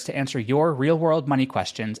the nerds to answer your real-world money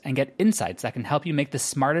questions and get insights that can help you make the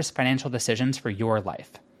smartest financial decisions for your life.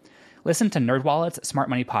 Listen to NerdWallet's Smart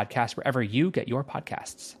Money Podcast wherever you get your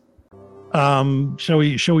podcasts.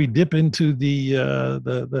 Shall we dip into the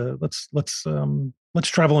let's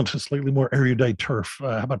travel into slightly more erudite turf.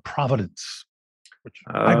 How about Providence, which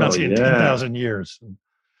I've not seen in 10,000 years.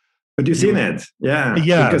 But you've seen it, yeah.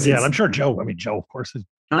 And I'm sure Joe. Joe, of course.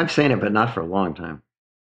 I've seen it, but not for a long time.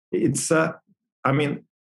 It's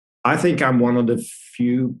I think I'm one of the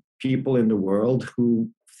few people in the world who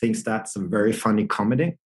thinks that's a very funny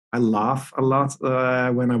comedy. I laugh a lot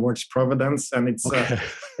when I watch Providence, and it's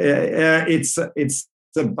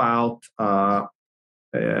about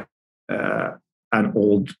an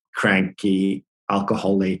old cranky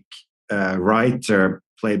alcoholic writer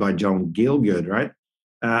played by John Gielgud, right?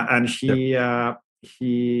 And he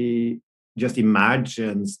just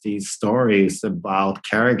imagines these stories about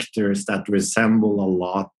characters that resemble a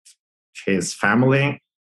lot his family,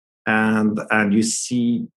 and you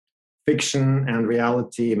see fiction and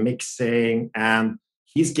reality mixing, and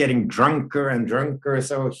he's getting drunker and drunker.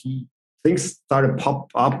 So things start to pop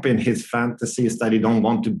up in his fantasies that he don't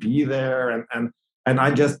want to be there, and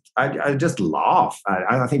I just laugh.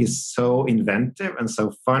 I think it's so inventive and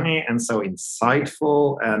so funny and so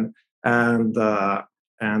insightful,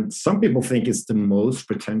 and some people think it's the most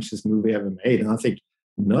pretentious movie ever made, and I think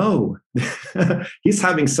no, he's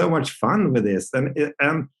having so much fun with this, and it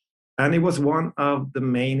was one of the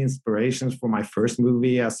main inspirations for my first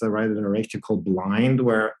movie as a writer-director called Blind,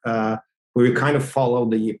 where we kind of follow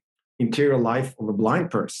the interior life of a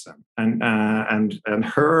blind person, and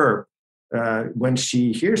her when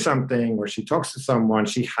she hears something or she talks to someone,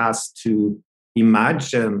 she has to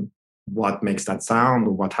imagine what makes that sound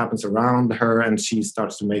or what happens around her, and she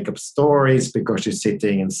starts to make up stories because she's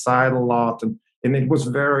sitting inside a lot, and it was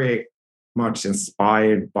very much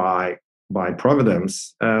inspired by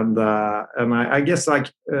Providence, and I guess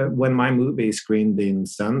when my movie screened in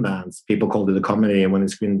Sundance, people called it a comedy, and when it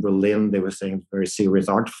screened in Berlin, they were saying it's a very serious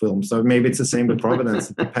art film. So maybe it's the same with Providence.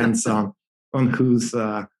 It depends on who's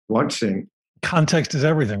watching. Context is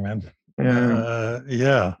everything, man.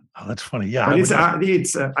 Yeah. Oh, that's funny. Yeah, but I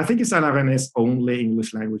think it's Alain René's only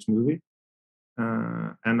English language movie.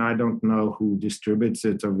 And I don't know who distributes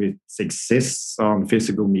it or if it exists on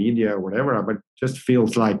physical media or whatever, but it just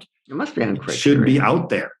feels like it must be on Criterion. Should be out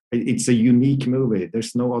there. It's a unique movie.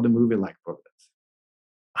 There's no other movie like Providence.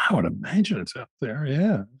 I would imagine it's out there.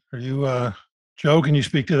 Yeah. Are you, Joe? Can you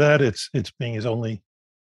speak to that? It's being his only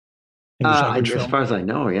English language film. As far as I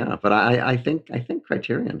know, yeah. But I think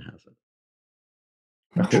Criterion has it.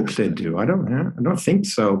 I hope they do. I don't think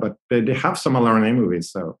so, but they have some Alain René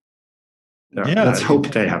movies, so. Yeah, let's hope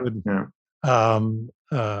they have. Yeah.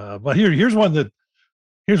 But here's one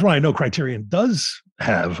I know Criterion does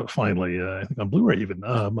have finally. I think on Blu-ray even.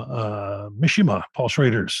 Mishima, Paul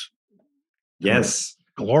Schrader's. Yes.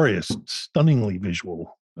 Glorious, stunningly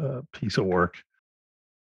visual piece of work.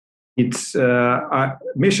 It's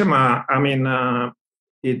Mishima. I mean,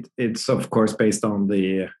 it's of course based on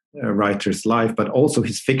the writer's life, but also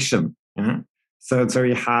his fiction. Yeah? So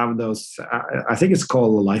you have those. I think it's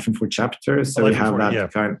called Life in Four Chapters. So you have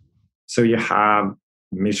that kind. So you have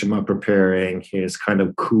Mishima preparing his kind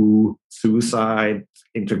of coup suicide,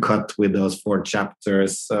 intercut with those 4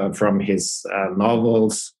 chapters from his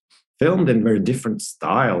novels, filmed in very different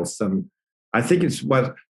styles. And I think it's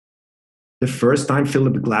what the first time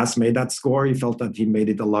Philip Glass made that score, he felt that he made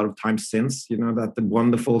it a lot of times since. You know, that the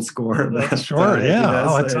wonderful score. That, sure, yeah.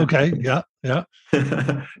 Oh, it's okay. Yeah, yeah.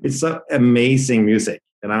 It's amazing music,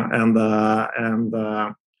 you know. And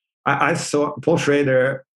I saw Paul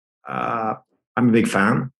Schrader. I'm a big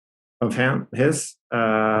fan of his,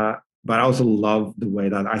 but I also love the way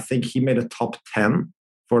that I think he made a top 10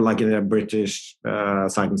 for like in a British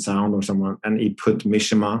Sight and Sound or someone, and he put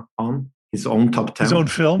Mishima on. his own top 10. His own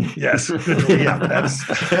film? Yes. Good. Yeah, that's...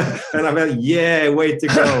 And I went, yeah, way to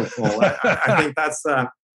go, Paul. I think that's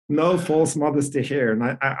no false modesty here.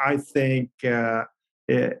 And I think it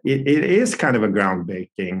is kind of a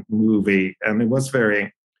groundbreaking movie, and it was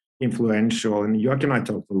very influential. And Jörg and I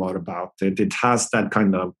talked a lot about it. It has that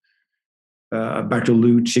kind of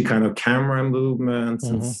Bertolucci kind of camera movements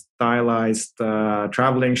and stylized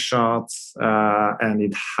traveling shots, and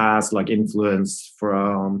it has like influence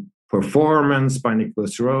from performance by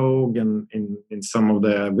Nicholas Roeg and in some of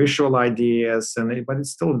the visual ideas, but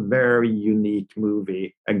it's still a very unique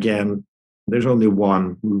movie. Again, there's only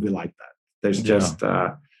one movie like that. There's just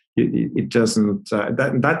it doesn't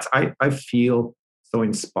that I feel so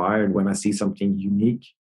inspired when I see something unique,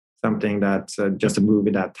 something that's just a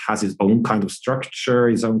movie that has its own kind of structure,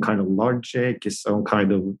 its own kind of logic, its own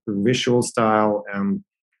kind of visual style, and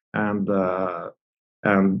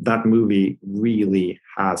that movie really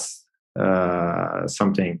has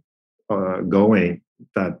something going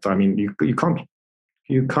that, I mean, you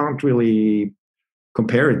can't really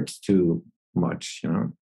compare it to much, you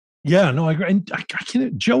know. Yeah, no, I agree. And I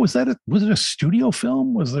can't, Joe, was it a studio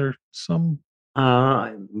film? Was there some?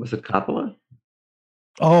 Was it Coppola?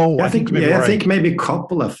 Oh, yeah, I think maybe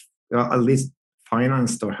Coppola at least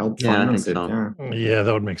financed or helped finance it. So. Yeah,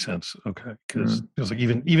 that would make sense. Okay, because it feels like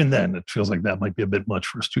even then it feels like that might be a bit much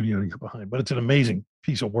for a studio to get behind. But it's an amazing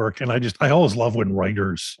piece of work, and I always love when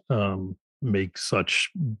writers make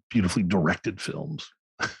such beautifully directed films.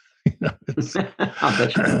 I'll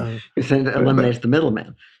bet you. It eliminates the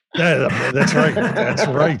middleman. Yeah, that's right. That's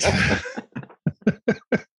right.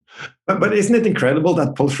 But isn't it incredible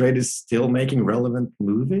that Paul Schrader is still making relevant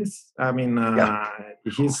movies? I mean,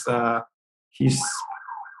 he's. I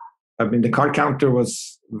mean, The Card Counter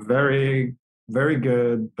was very, very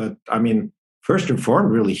good, but I mean, First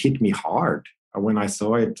Reformed really hit me hard when I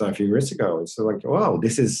saw it a few years ago. It's like, wow,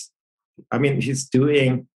 this is. I mean, he's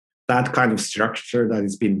doing that kind of structure that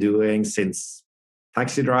he's been doing since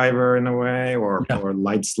Taxi Driver, in a way, or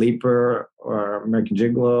Light Sleeper, or American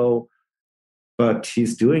Gigolo. But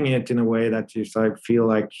he's doing it in a way that you feel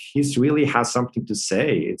like he's really has something to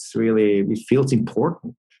say. It feels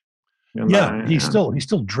important. Yeah, he's still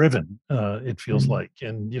driven. It feels like,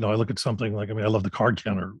 and I look at something like, I mean, I love The Card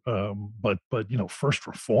Counter, but First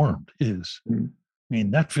Reformed is, I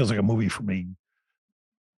mean, that feels like a movie for me.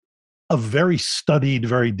 A very studied,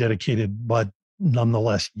 very dedicated, but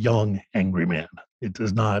nonetheless young, angry man.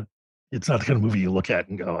 It's not the kind of movie you look at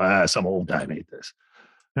and go, some old guy made this.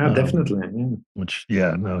 Yeah, definitely. Which,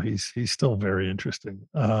 he's still very interesting.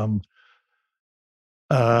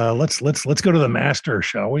 Let's go to the master,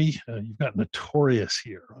 shall we? You've got Notorious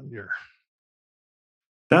here on your.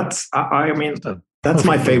 That's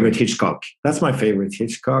my favorite Hitchcock. That's my favorite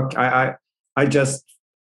Hitchcock. I just,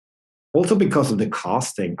 also because of the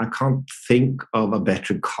casting, I can't think of a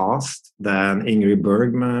better cast than Ingrid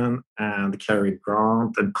Bergman and Cary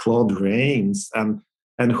Grant and Claude Rains and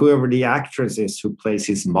whoever the actress is who plays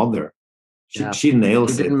his mother. She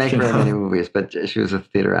nails it. She didn't make very many movies, but she was a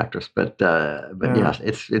theater actress. But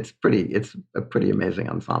it's a pretty amazing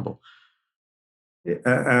ensemble.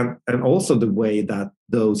 And also the way that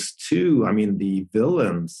those two, I mean, the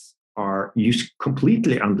villains you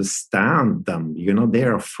completely understand them.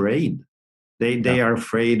 They're afraid. They are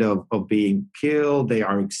afraid of being killed. They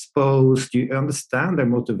are exposed. You understand their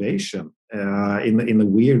motivation in a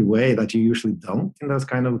weird way that you usually don't in those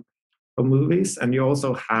kind of movies. And you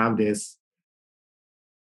also have this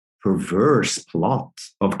perverse plot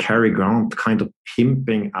of Cary Grant kind of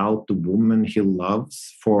pimping out the woman he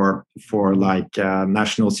loves for like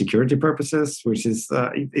national security purposes, which is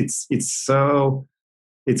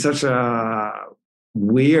it's such a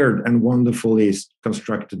weird and wonderfully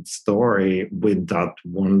constructed story with that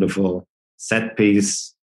wonderful set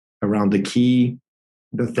piece around the key,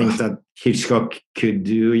 the things that Hitchcock could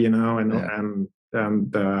do, and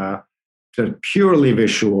purely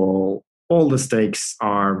visual. All the stakes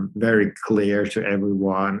are very clear to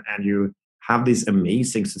everyone, and you have this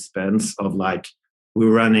amazing suspense of like,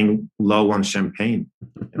 we're running low on champagne,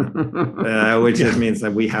 which means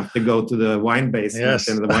that we have to go to the wine basement. Yes.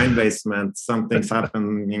 In the wine basement, something's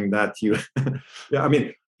happening that you. I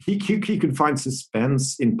mean, he could find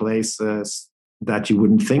suspense in places that you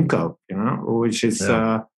wouldn't think of, which is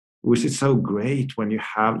so great when you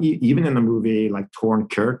have even in a movie like Torn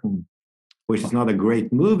Curtain, which is not a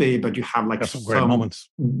great movie, but you have like some great moments,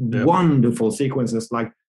 wonderful sequences.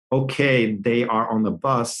 Like, okay, they are on a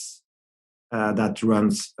bus that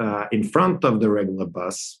runs in front of the regular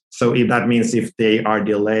bus. So that means if they are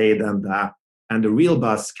delayed and the real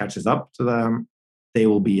bus catches up to them, they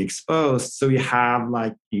will be exposed. So you have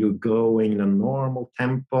like you going in a normal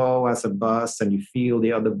tempo as a bus, and you feel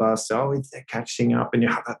the other bus, oh, it's catching up, and you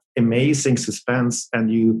have that amazing suspense.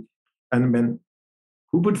 And then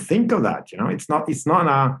who would think of that?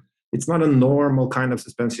 It's not a normal kind of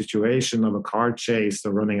suspense situation of a car chase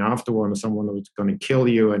or running after one or someone who's going to kill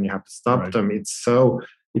you and you have to stop them. It's so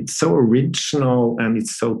original, and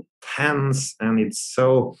it's so tense, and it's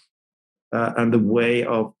so and the way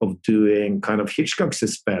of doing kind of Hitchcock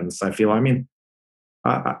suspense, I feel. I mean,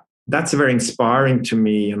 that's very inspiring to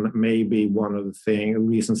me, and maybe one of the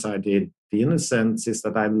reasons I did The Innocents is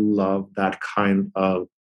that I love that kind of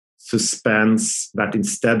suspense, that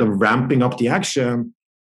instead of ramping up the action,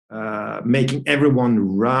 making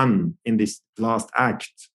everyone run in this last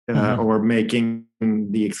act, or making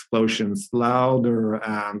the explosions louder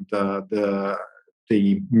and the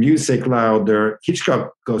music louder.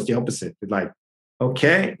 Hitchcock goes the opposite. It's like,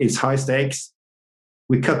 okay, it's high stakes.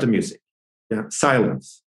 We cut the music. Yeah,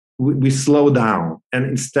 silence. We slow down. And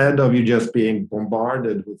instead of you just being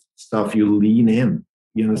bombarded with stuff, you lean in.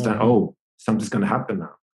 You understand, oh, something's going to happen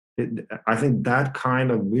now. I think that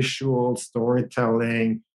kind of visual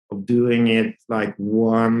storytelling, of doing it like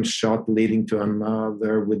one shot leading to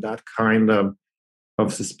another with that kind of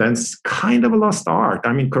suspense, kind of a lost art.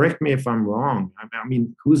 I mean, correct me if I'm wrong. I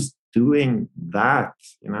mean, who's doing that?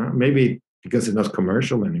 Maybe because it's not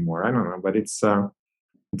commercial anymore. I don't know, but it's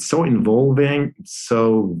so involving, it's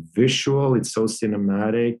so visual, it's so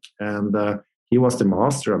cinematic, and he was the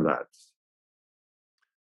master of that.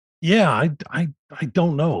 Yeah, I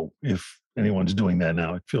don't know if anyone's doing that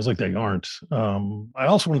now. It feels like they aren't. I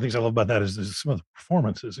also, one of the things I love about that is some of the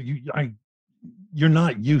performances. You're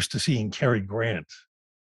not used to seeing Cary Grant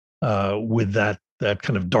with that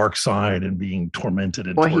kind of dark side and being tormented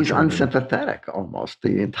and tortured. He's unsympathetic almost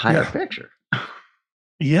the entire picture.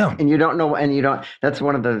 Yeah, and you don't know, That's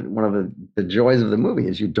one of the joys of the movie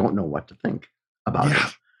is you don't know what to think about it.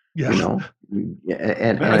 Yeah,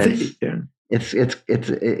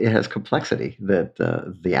 it has complexity that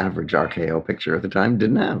the average RKO picture at the time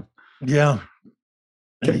didn't have. Yeah.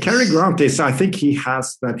 Cary Grant is, I think he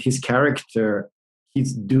has that his character,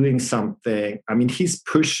 he's doing something. I mean, he's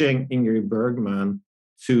pushing Ingrid Bergman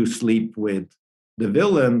to sleep with the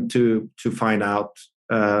villain to find out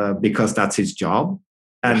because that's his job.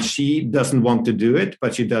 And she doesn't want to do it,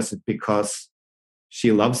 but she does it because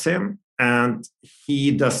she loves him. And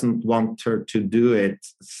he doesn't want her to do it.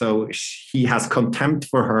 So he has contempt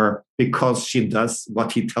for her because she does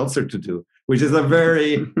what he tells her to do, which is a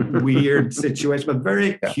very weird situation, but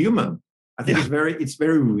very human. I think it's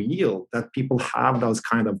very real that people have those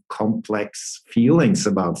kind of complex feelings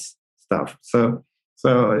about stuff. So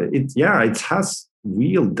it has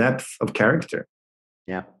real depth of character.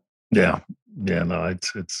 Yeah. No, it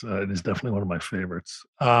is definitely one of my favorites.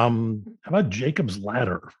 How about Jacob's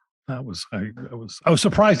Ladder? I was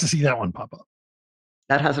surprised to see that one pop up.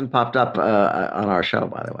 That hasn't popped up on our show,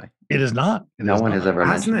 by the way. It is not. No one has ever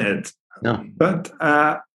mentioned it. No. But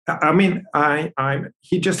I mean,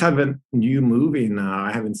 he just had a new movie now.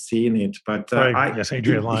 I haven't seen it, but yes,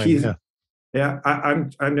 Adrian Lyne.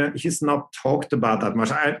 He's not talked about that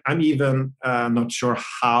much. I'm even not sure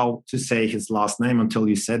how to say his last name until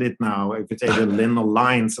you said it now. If it's either Lynn or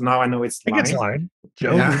Lyne, so now I know it's Lyne. I think it's Lyne.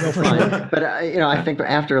 Joe, you know for sure. But I think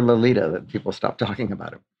after Lolita that people stopped talking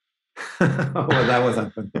about him. Well, that was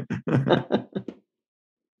happening.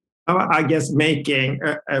 I guess making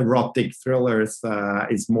erotic thrillers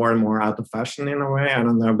is more and more out of fashion in a way. I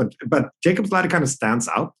don't know, but Jacob's Ladder kind of stands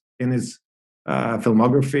out in his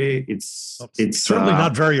filmography. It's certainly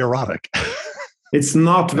not very erotic. It's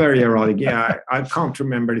not very erotic. Yeah, I can't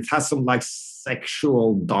remember. It has some like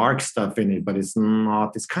sexual dark stuff in it, but it's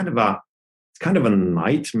not. It's kind of a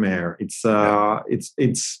nightmare. It's a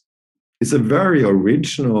very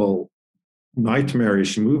original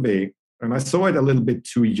nightmarish movie. And I saw it a little bit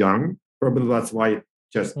too young. Probably that's why it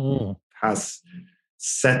just has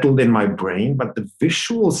settled in my brain. But the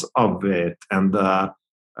visuals of it and the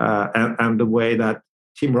way that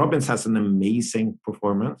Tim Robbins has an amazing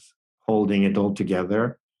performance, holding it all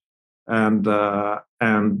together, and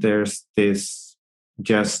there's this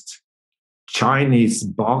just Chinese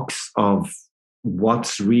box of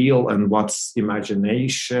what's real and what's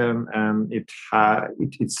imagination, and it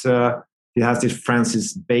has this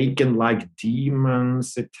Francis Bacon-like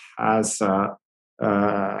demons. It has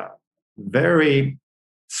very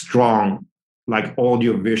strong, like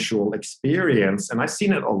audio-visual experience, and I've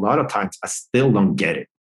seen it a lot of times. I still don't get it.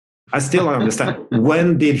 I still don't understand.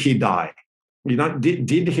 When did he die?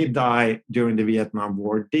 Did he die during the Vietnam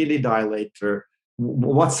War? Did he die later?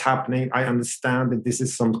 what's happening. I understand that this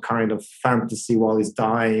is some kind of fantasy while he's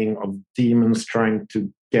dying, of demons trying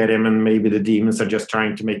to get him, and maybe the demons are just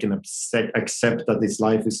trying to make him accept that his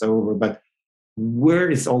life is over. But where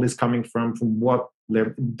is all this coming from? From what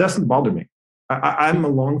level? It doesn't bother me. I'm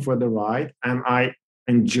along for the ride, and I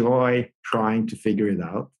enjoy trying to figure it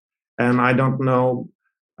out. And I don't know.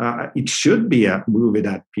 It should be a movie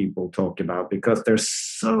that people talk about because there's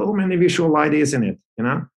so many visual ideas in it. You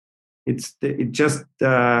know, it's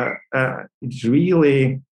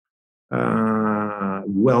really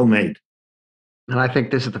well made. And I think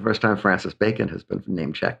this is the first time Francis Bacon has been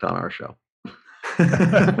name checked on our show.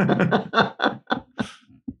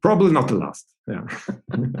 Probably not the last. Yeah.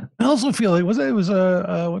 I also feel it was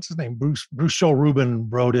what's his name? Bruce Joel Rubin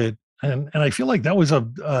wrote it, and I feel like that was I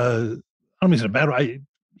don't mean it's a bad.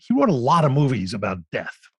 He wrote a lot of movies about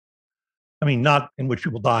death. I mean, not in which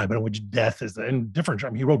people die, but in which death is in different. I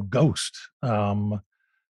mean, he wrote Ghost, and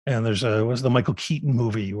there's was the Michael Keaton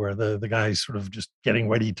movie where the guy's sort of just getting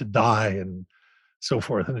ready to die and so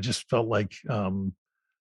forth, and it just felt like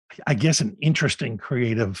I guess an interesting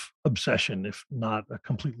creative obsession, if not a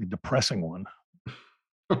completely depressing one.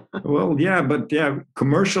 Well, yeah, but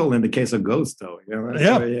commercial in the case of Ghost, though. Yeah,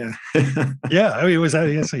 so, yeah. Yeah. I mean, it was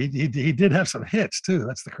yes, he did have some hits too.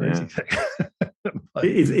 That's the crazy thing. But,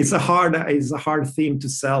 it's a hard theme to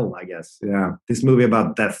sell, I guess. Yeah, this movie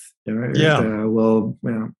about death. Yeah.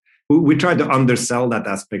 We tried to undersell that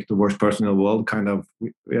aspect, the worst person in the world. Kind of.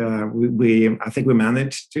 I think we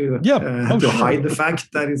managed to hide the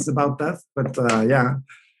fact that it's about death. But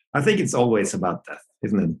I think it's always about death,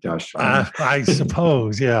 isn't it, Josh? I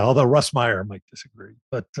suppose, yeah. Although Russ Meyer might disagree,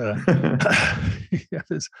 but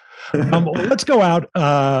let's go out.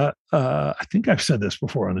 I think I've said this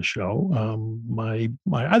before on the show. My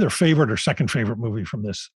either favorite or second favorite movie from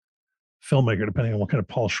this filmmaker, depending on what kind of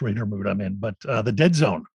Paul Schrader mood I'm in. But The Dead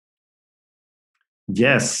Zone.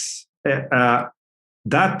 Yes, that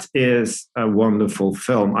is a wonderful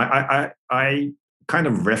film. I kind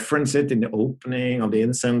of reference it in the opening of The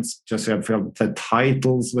Innocents, just I felt the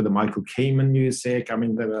titles with the Michael Kamen music. I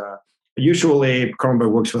mean, usually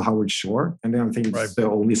Cronenberg works with Howard Shore, and then I think it's the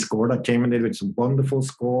only score that came in it. It's a wonderful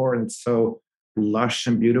score, and it's so lush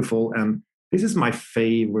and beautiful. And this is my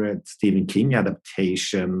favorite Stephen King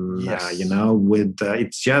adaptation. Yes.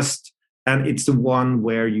 It's the one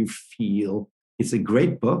where you feel it's a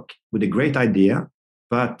great book with a great idea,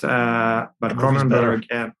 but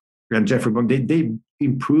Cronenberg and Jeffrey Boone, they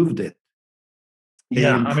improved it. I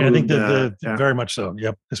mean, I think very much so.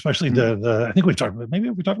 Yep. Especially the I think we talked about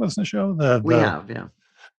this in the show. We have.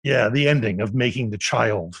 Yeah, the ending of making the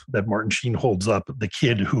child that Martin Sheen holds up, the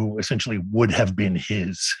kid who essentially would have been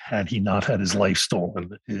his had he not had his life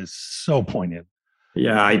stolen, is so poignant.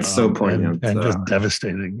 Yeah, it's so poignant and just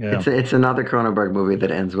devastating. Yeah. It's another Cronenberg movie that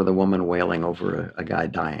ends with a woman wailing over a guy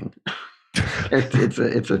dying. it's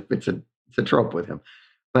a trope with him,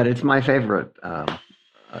 but it's my favorite.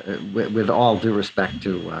 With all due respect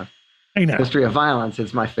to History of Violence,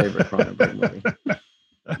 it's my favorite Cronenberg movie.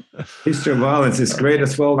 History of Violence is great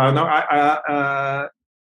as well. I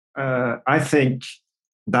think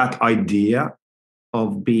that idea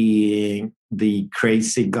of being the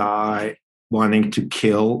crazy guy wanting to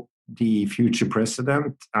kill the future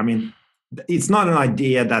president, I mean, it's not an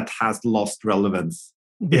idea that has lost relevance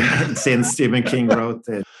since Stephen King wrote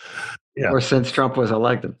it. Yeah. Or since Trump was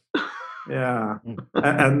elected. Yeah,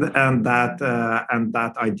 and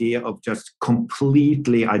that idea of just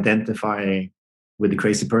completely identifying with the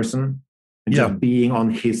crazy person and just being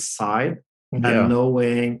on his side and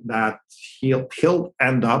knowing that he'll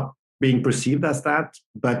end up being perceived as that,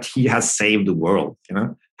 but he has saved the world.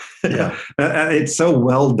 And it's so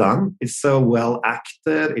well done. It's so well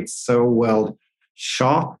acted. It's so well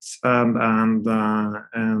shot, and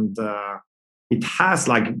it has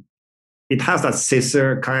that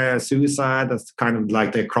scissor kind of suicide. That's kind of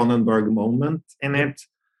like the Cronenberg moment in it,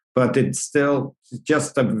 but it's still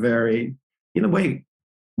just a very, in a way,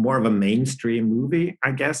 more of a mainstream movie,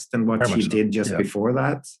 I guess, than what he did just before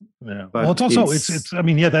that. Yeah. But well, it's also it's. I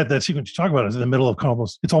mean, that sequence you talk about is in the middle of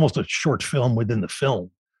it's almost a short film within the film.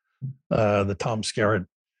 The Tom Skerritt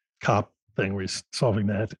cop thing where he's solving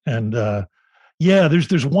that, and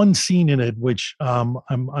there's one scene in it which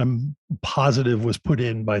I'm positive was put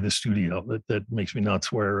in by the studio that makes me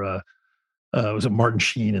nuts, where it was Martin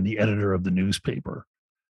Sheen and the editor of the newspaper,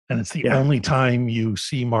 and it's the only time you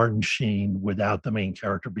see Martin Sheen without the main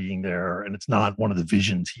character being there, and it's not one of the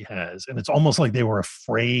visions he has, and it's almost like they were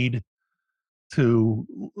afraid to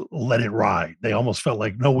let it ride. They almost felt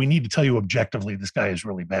like, no, we need to tell you objectively this guy is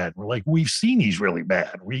really bad. We're like, we've seen he's really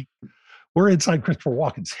bad. we're inside Christopher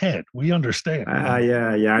Walken's head. We understand.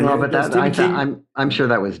 Yeah. Well, but I'm sure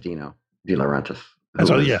that was Dino De Laurentiis.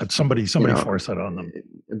 So yeah, somebody forced that on them.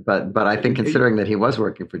 But I think considering that he was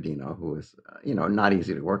working for Dino, who was not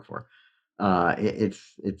easy to work for, it's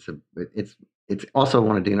also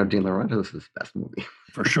one of Dino De Laurentiis' best movie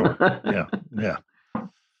for sure. Yeah.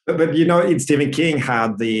 But Stephen King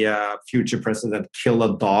had the future president kill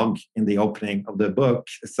a dog in the opening of the book,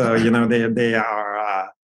 so they are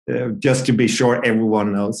just to be sure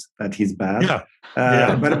everyone knows that he's bad. Yeah.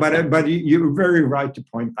 But you're very right to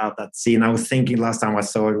point out that scene. I was thinking last time I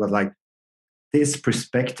saw it was like, this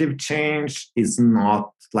perspective change is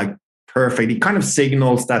not like perfect. It kind of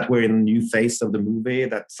signals that we're in a new phase of the movie,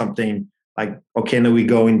 that something like, okay, now we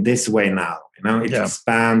go in this way now. It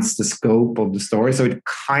expands the scope of the story. So it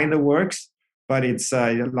kind of works, but it's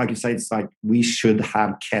like you say, it's like we should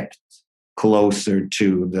have kept closer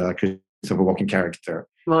to the Christopher Walken character.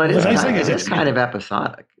 Well, it is kind of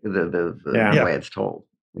episodic, the way it's told.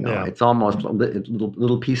 It's almost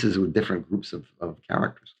little pieces with different groups of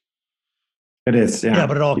characters. It is, yeah. Yeah,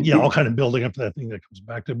 but all kind of building up to that thing that comes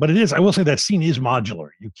back to it. But it is, I will say that scene is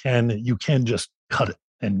modular. You can just cut it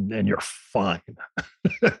and you're fine.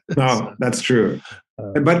 No, that's true.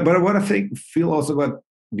 But what I feel also about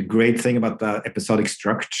the great thing about the episodic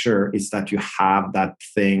structure is that you have that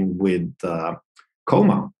thing with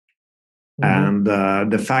coma. And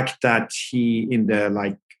the fact that he, in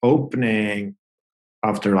the opening,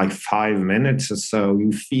 after 5 minutes or so,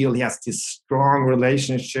 you feel he has this strong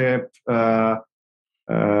relationship. Brooke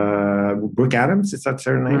Adams, is that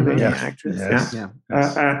her name? Mm-hmm. The actress. Yes. Yeah.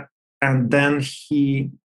 And then he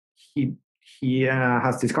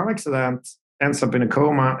has this car accident, ends up in a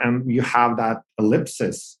coma, and you have that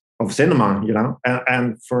ellipsis of cinema,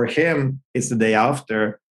 And for him, it's the day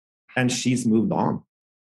after, and she's moved on.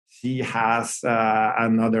 She has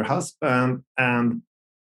another husband, and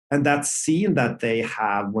that scene that they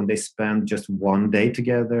have when they spend just one day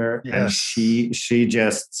together, and she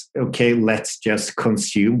just, okay, let's just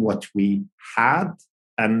consume what we had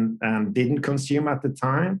and didn't consume at the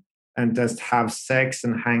time, and just have sex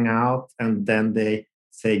and hang out, and then they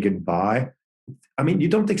say goodbye. I mean, you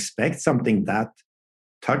don't expect something that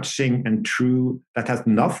touching and true that has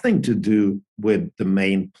nothing to do with the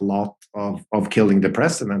main plot of killing the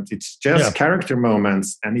president. It's just character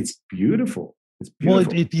moments, and it's beautiful. It's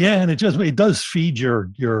beautiful. Well, and it does feed your.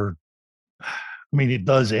 I mean, it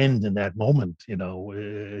does end in that moment.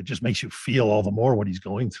 It just makes you feel all the more what he's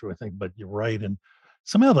going through, I think. But you're right, and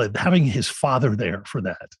somehow having his father there for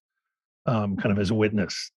that, kind of as a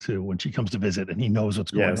witness to when she comes to visit, and he knows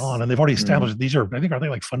what's going on, and they've already established these are, I think, are they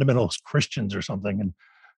like fundamentalist Christians or something,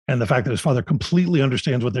 and the fact that his father completely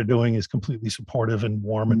understands what they're doing, is completely supportive and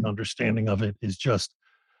warm and understanding of it, is just,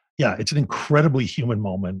 it's an incredibly human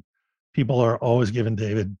moment. People are always giving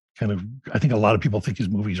David kind of, I think a lot of people think his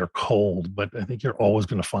movies are cold, but I think you're always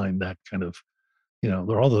going to find that kind of, there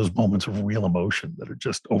are all those moments of real emotion that are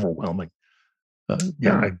just overwhelming.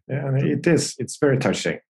 It is. It's very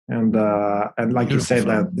touching. And like you said,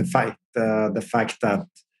 that the fact that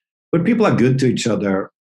when people are good to each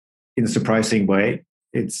other in a surprising way,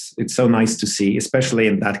 it's so nice to see, especially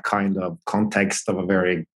in that kind of context of a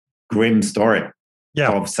very grim story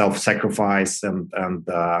of self-sacrifice and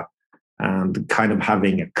kind of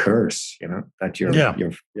having a curse, that you're. I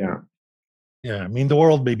mean, the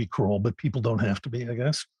world may be cruel, but people don't have to be, I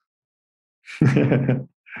guess. Well,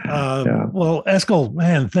 Eskil,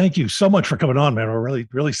 man, thank you so much for coming on, man. We're really,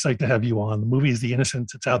 really psyched to have you on. The movie is The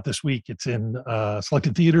Innocents. It's out this week. It's in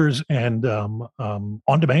selected theaters and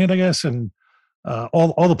on demand, I guess, and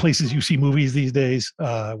all the places you see movies these days,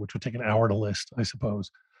 which would take an hour to list, I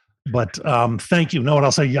suppose. But thank you. No, and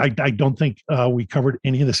I'll say I don't think we covered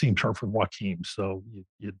any of the same turf with Joaquin, so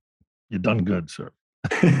you done good, sir.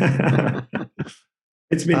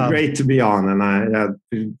 It's been great to be on, and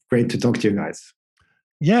great to talk to you guys.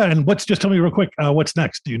 Yeah, and just tell me real quick, what's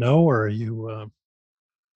next? Do you know, or are you?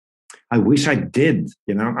 I wish I did.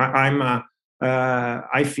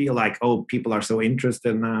 I feel like, people are so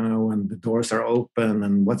interested now, and the doors are open,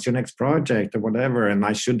 and what's your next project or whatever, and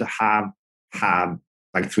I should have had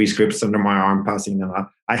like 3 scripts under my arm passing them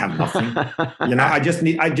up. I have nothing. I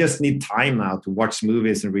just need time now to watch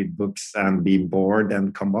movies and read books and be bored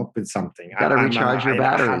and come up with something. Got to recharge your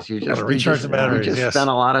batteries. You just recharge the batteries. You just spend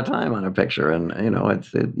a lot of time on a picture, and you know what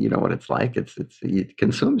it's like. It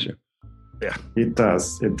consumes you. Yeah, it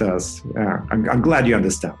does. Yeah, I'm glad you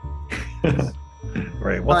understand.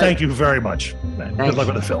 Great. Well, thank you very much, man. Good luck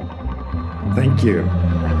with the film. Thank you.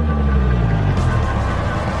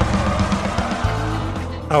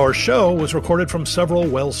 Our show was recorded from several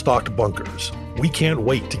well-stocked bunkers. we can't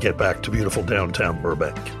wait to get back to beautiful downtown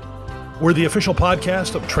Burbank. We're the official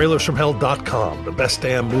podcast of trailersfromhell.com, the best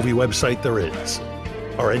damn movie website there is.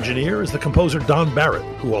 Our engineer is the composer Don Barrett,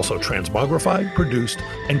 who also transmogrified, produced,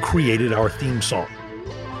 and created our theme song.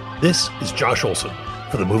 This is Josh Olson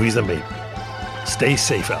for The Movies That Made Me. Stay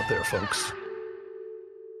safe out there, folks.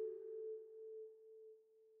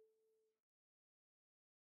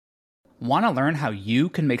 Want to learn how you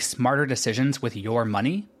can make smarter decisions with your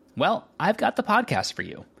money? Well, I've got the podcast for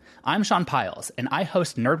you. I'm Sean Piles, and I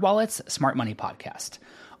host NerdWallet's Smart Money Podcast.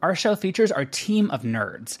 Our show features our team of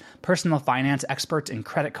nerds, personal finance experts in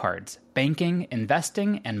credit cards, banking,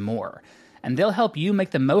 investing, and more. And they'll help you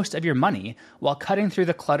make the most of your money while cutting through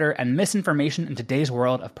the clutter and misinformation in today's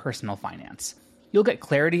world of personal finance. You'll get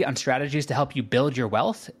clarity on strategies to help you build your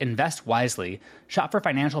wealth, invest wisely, shop for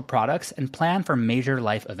financial products, and plan for major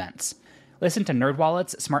life events. Listen to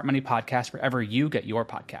NerdWallet's Smart Money Podcast wherever you get your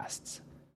podcasts.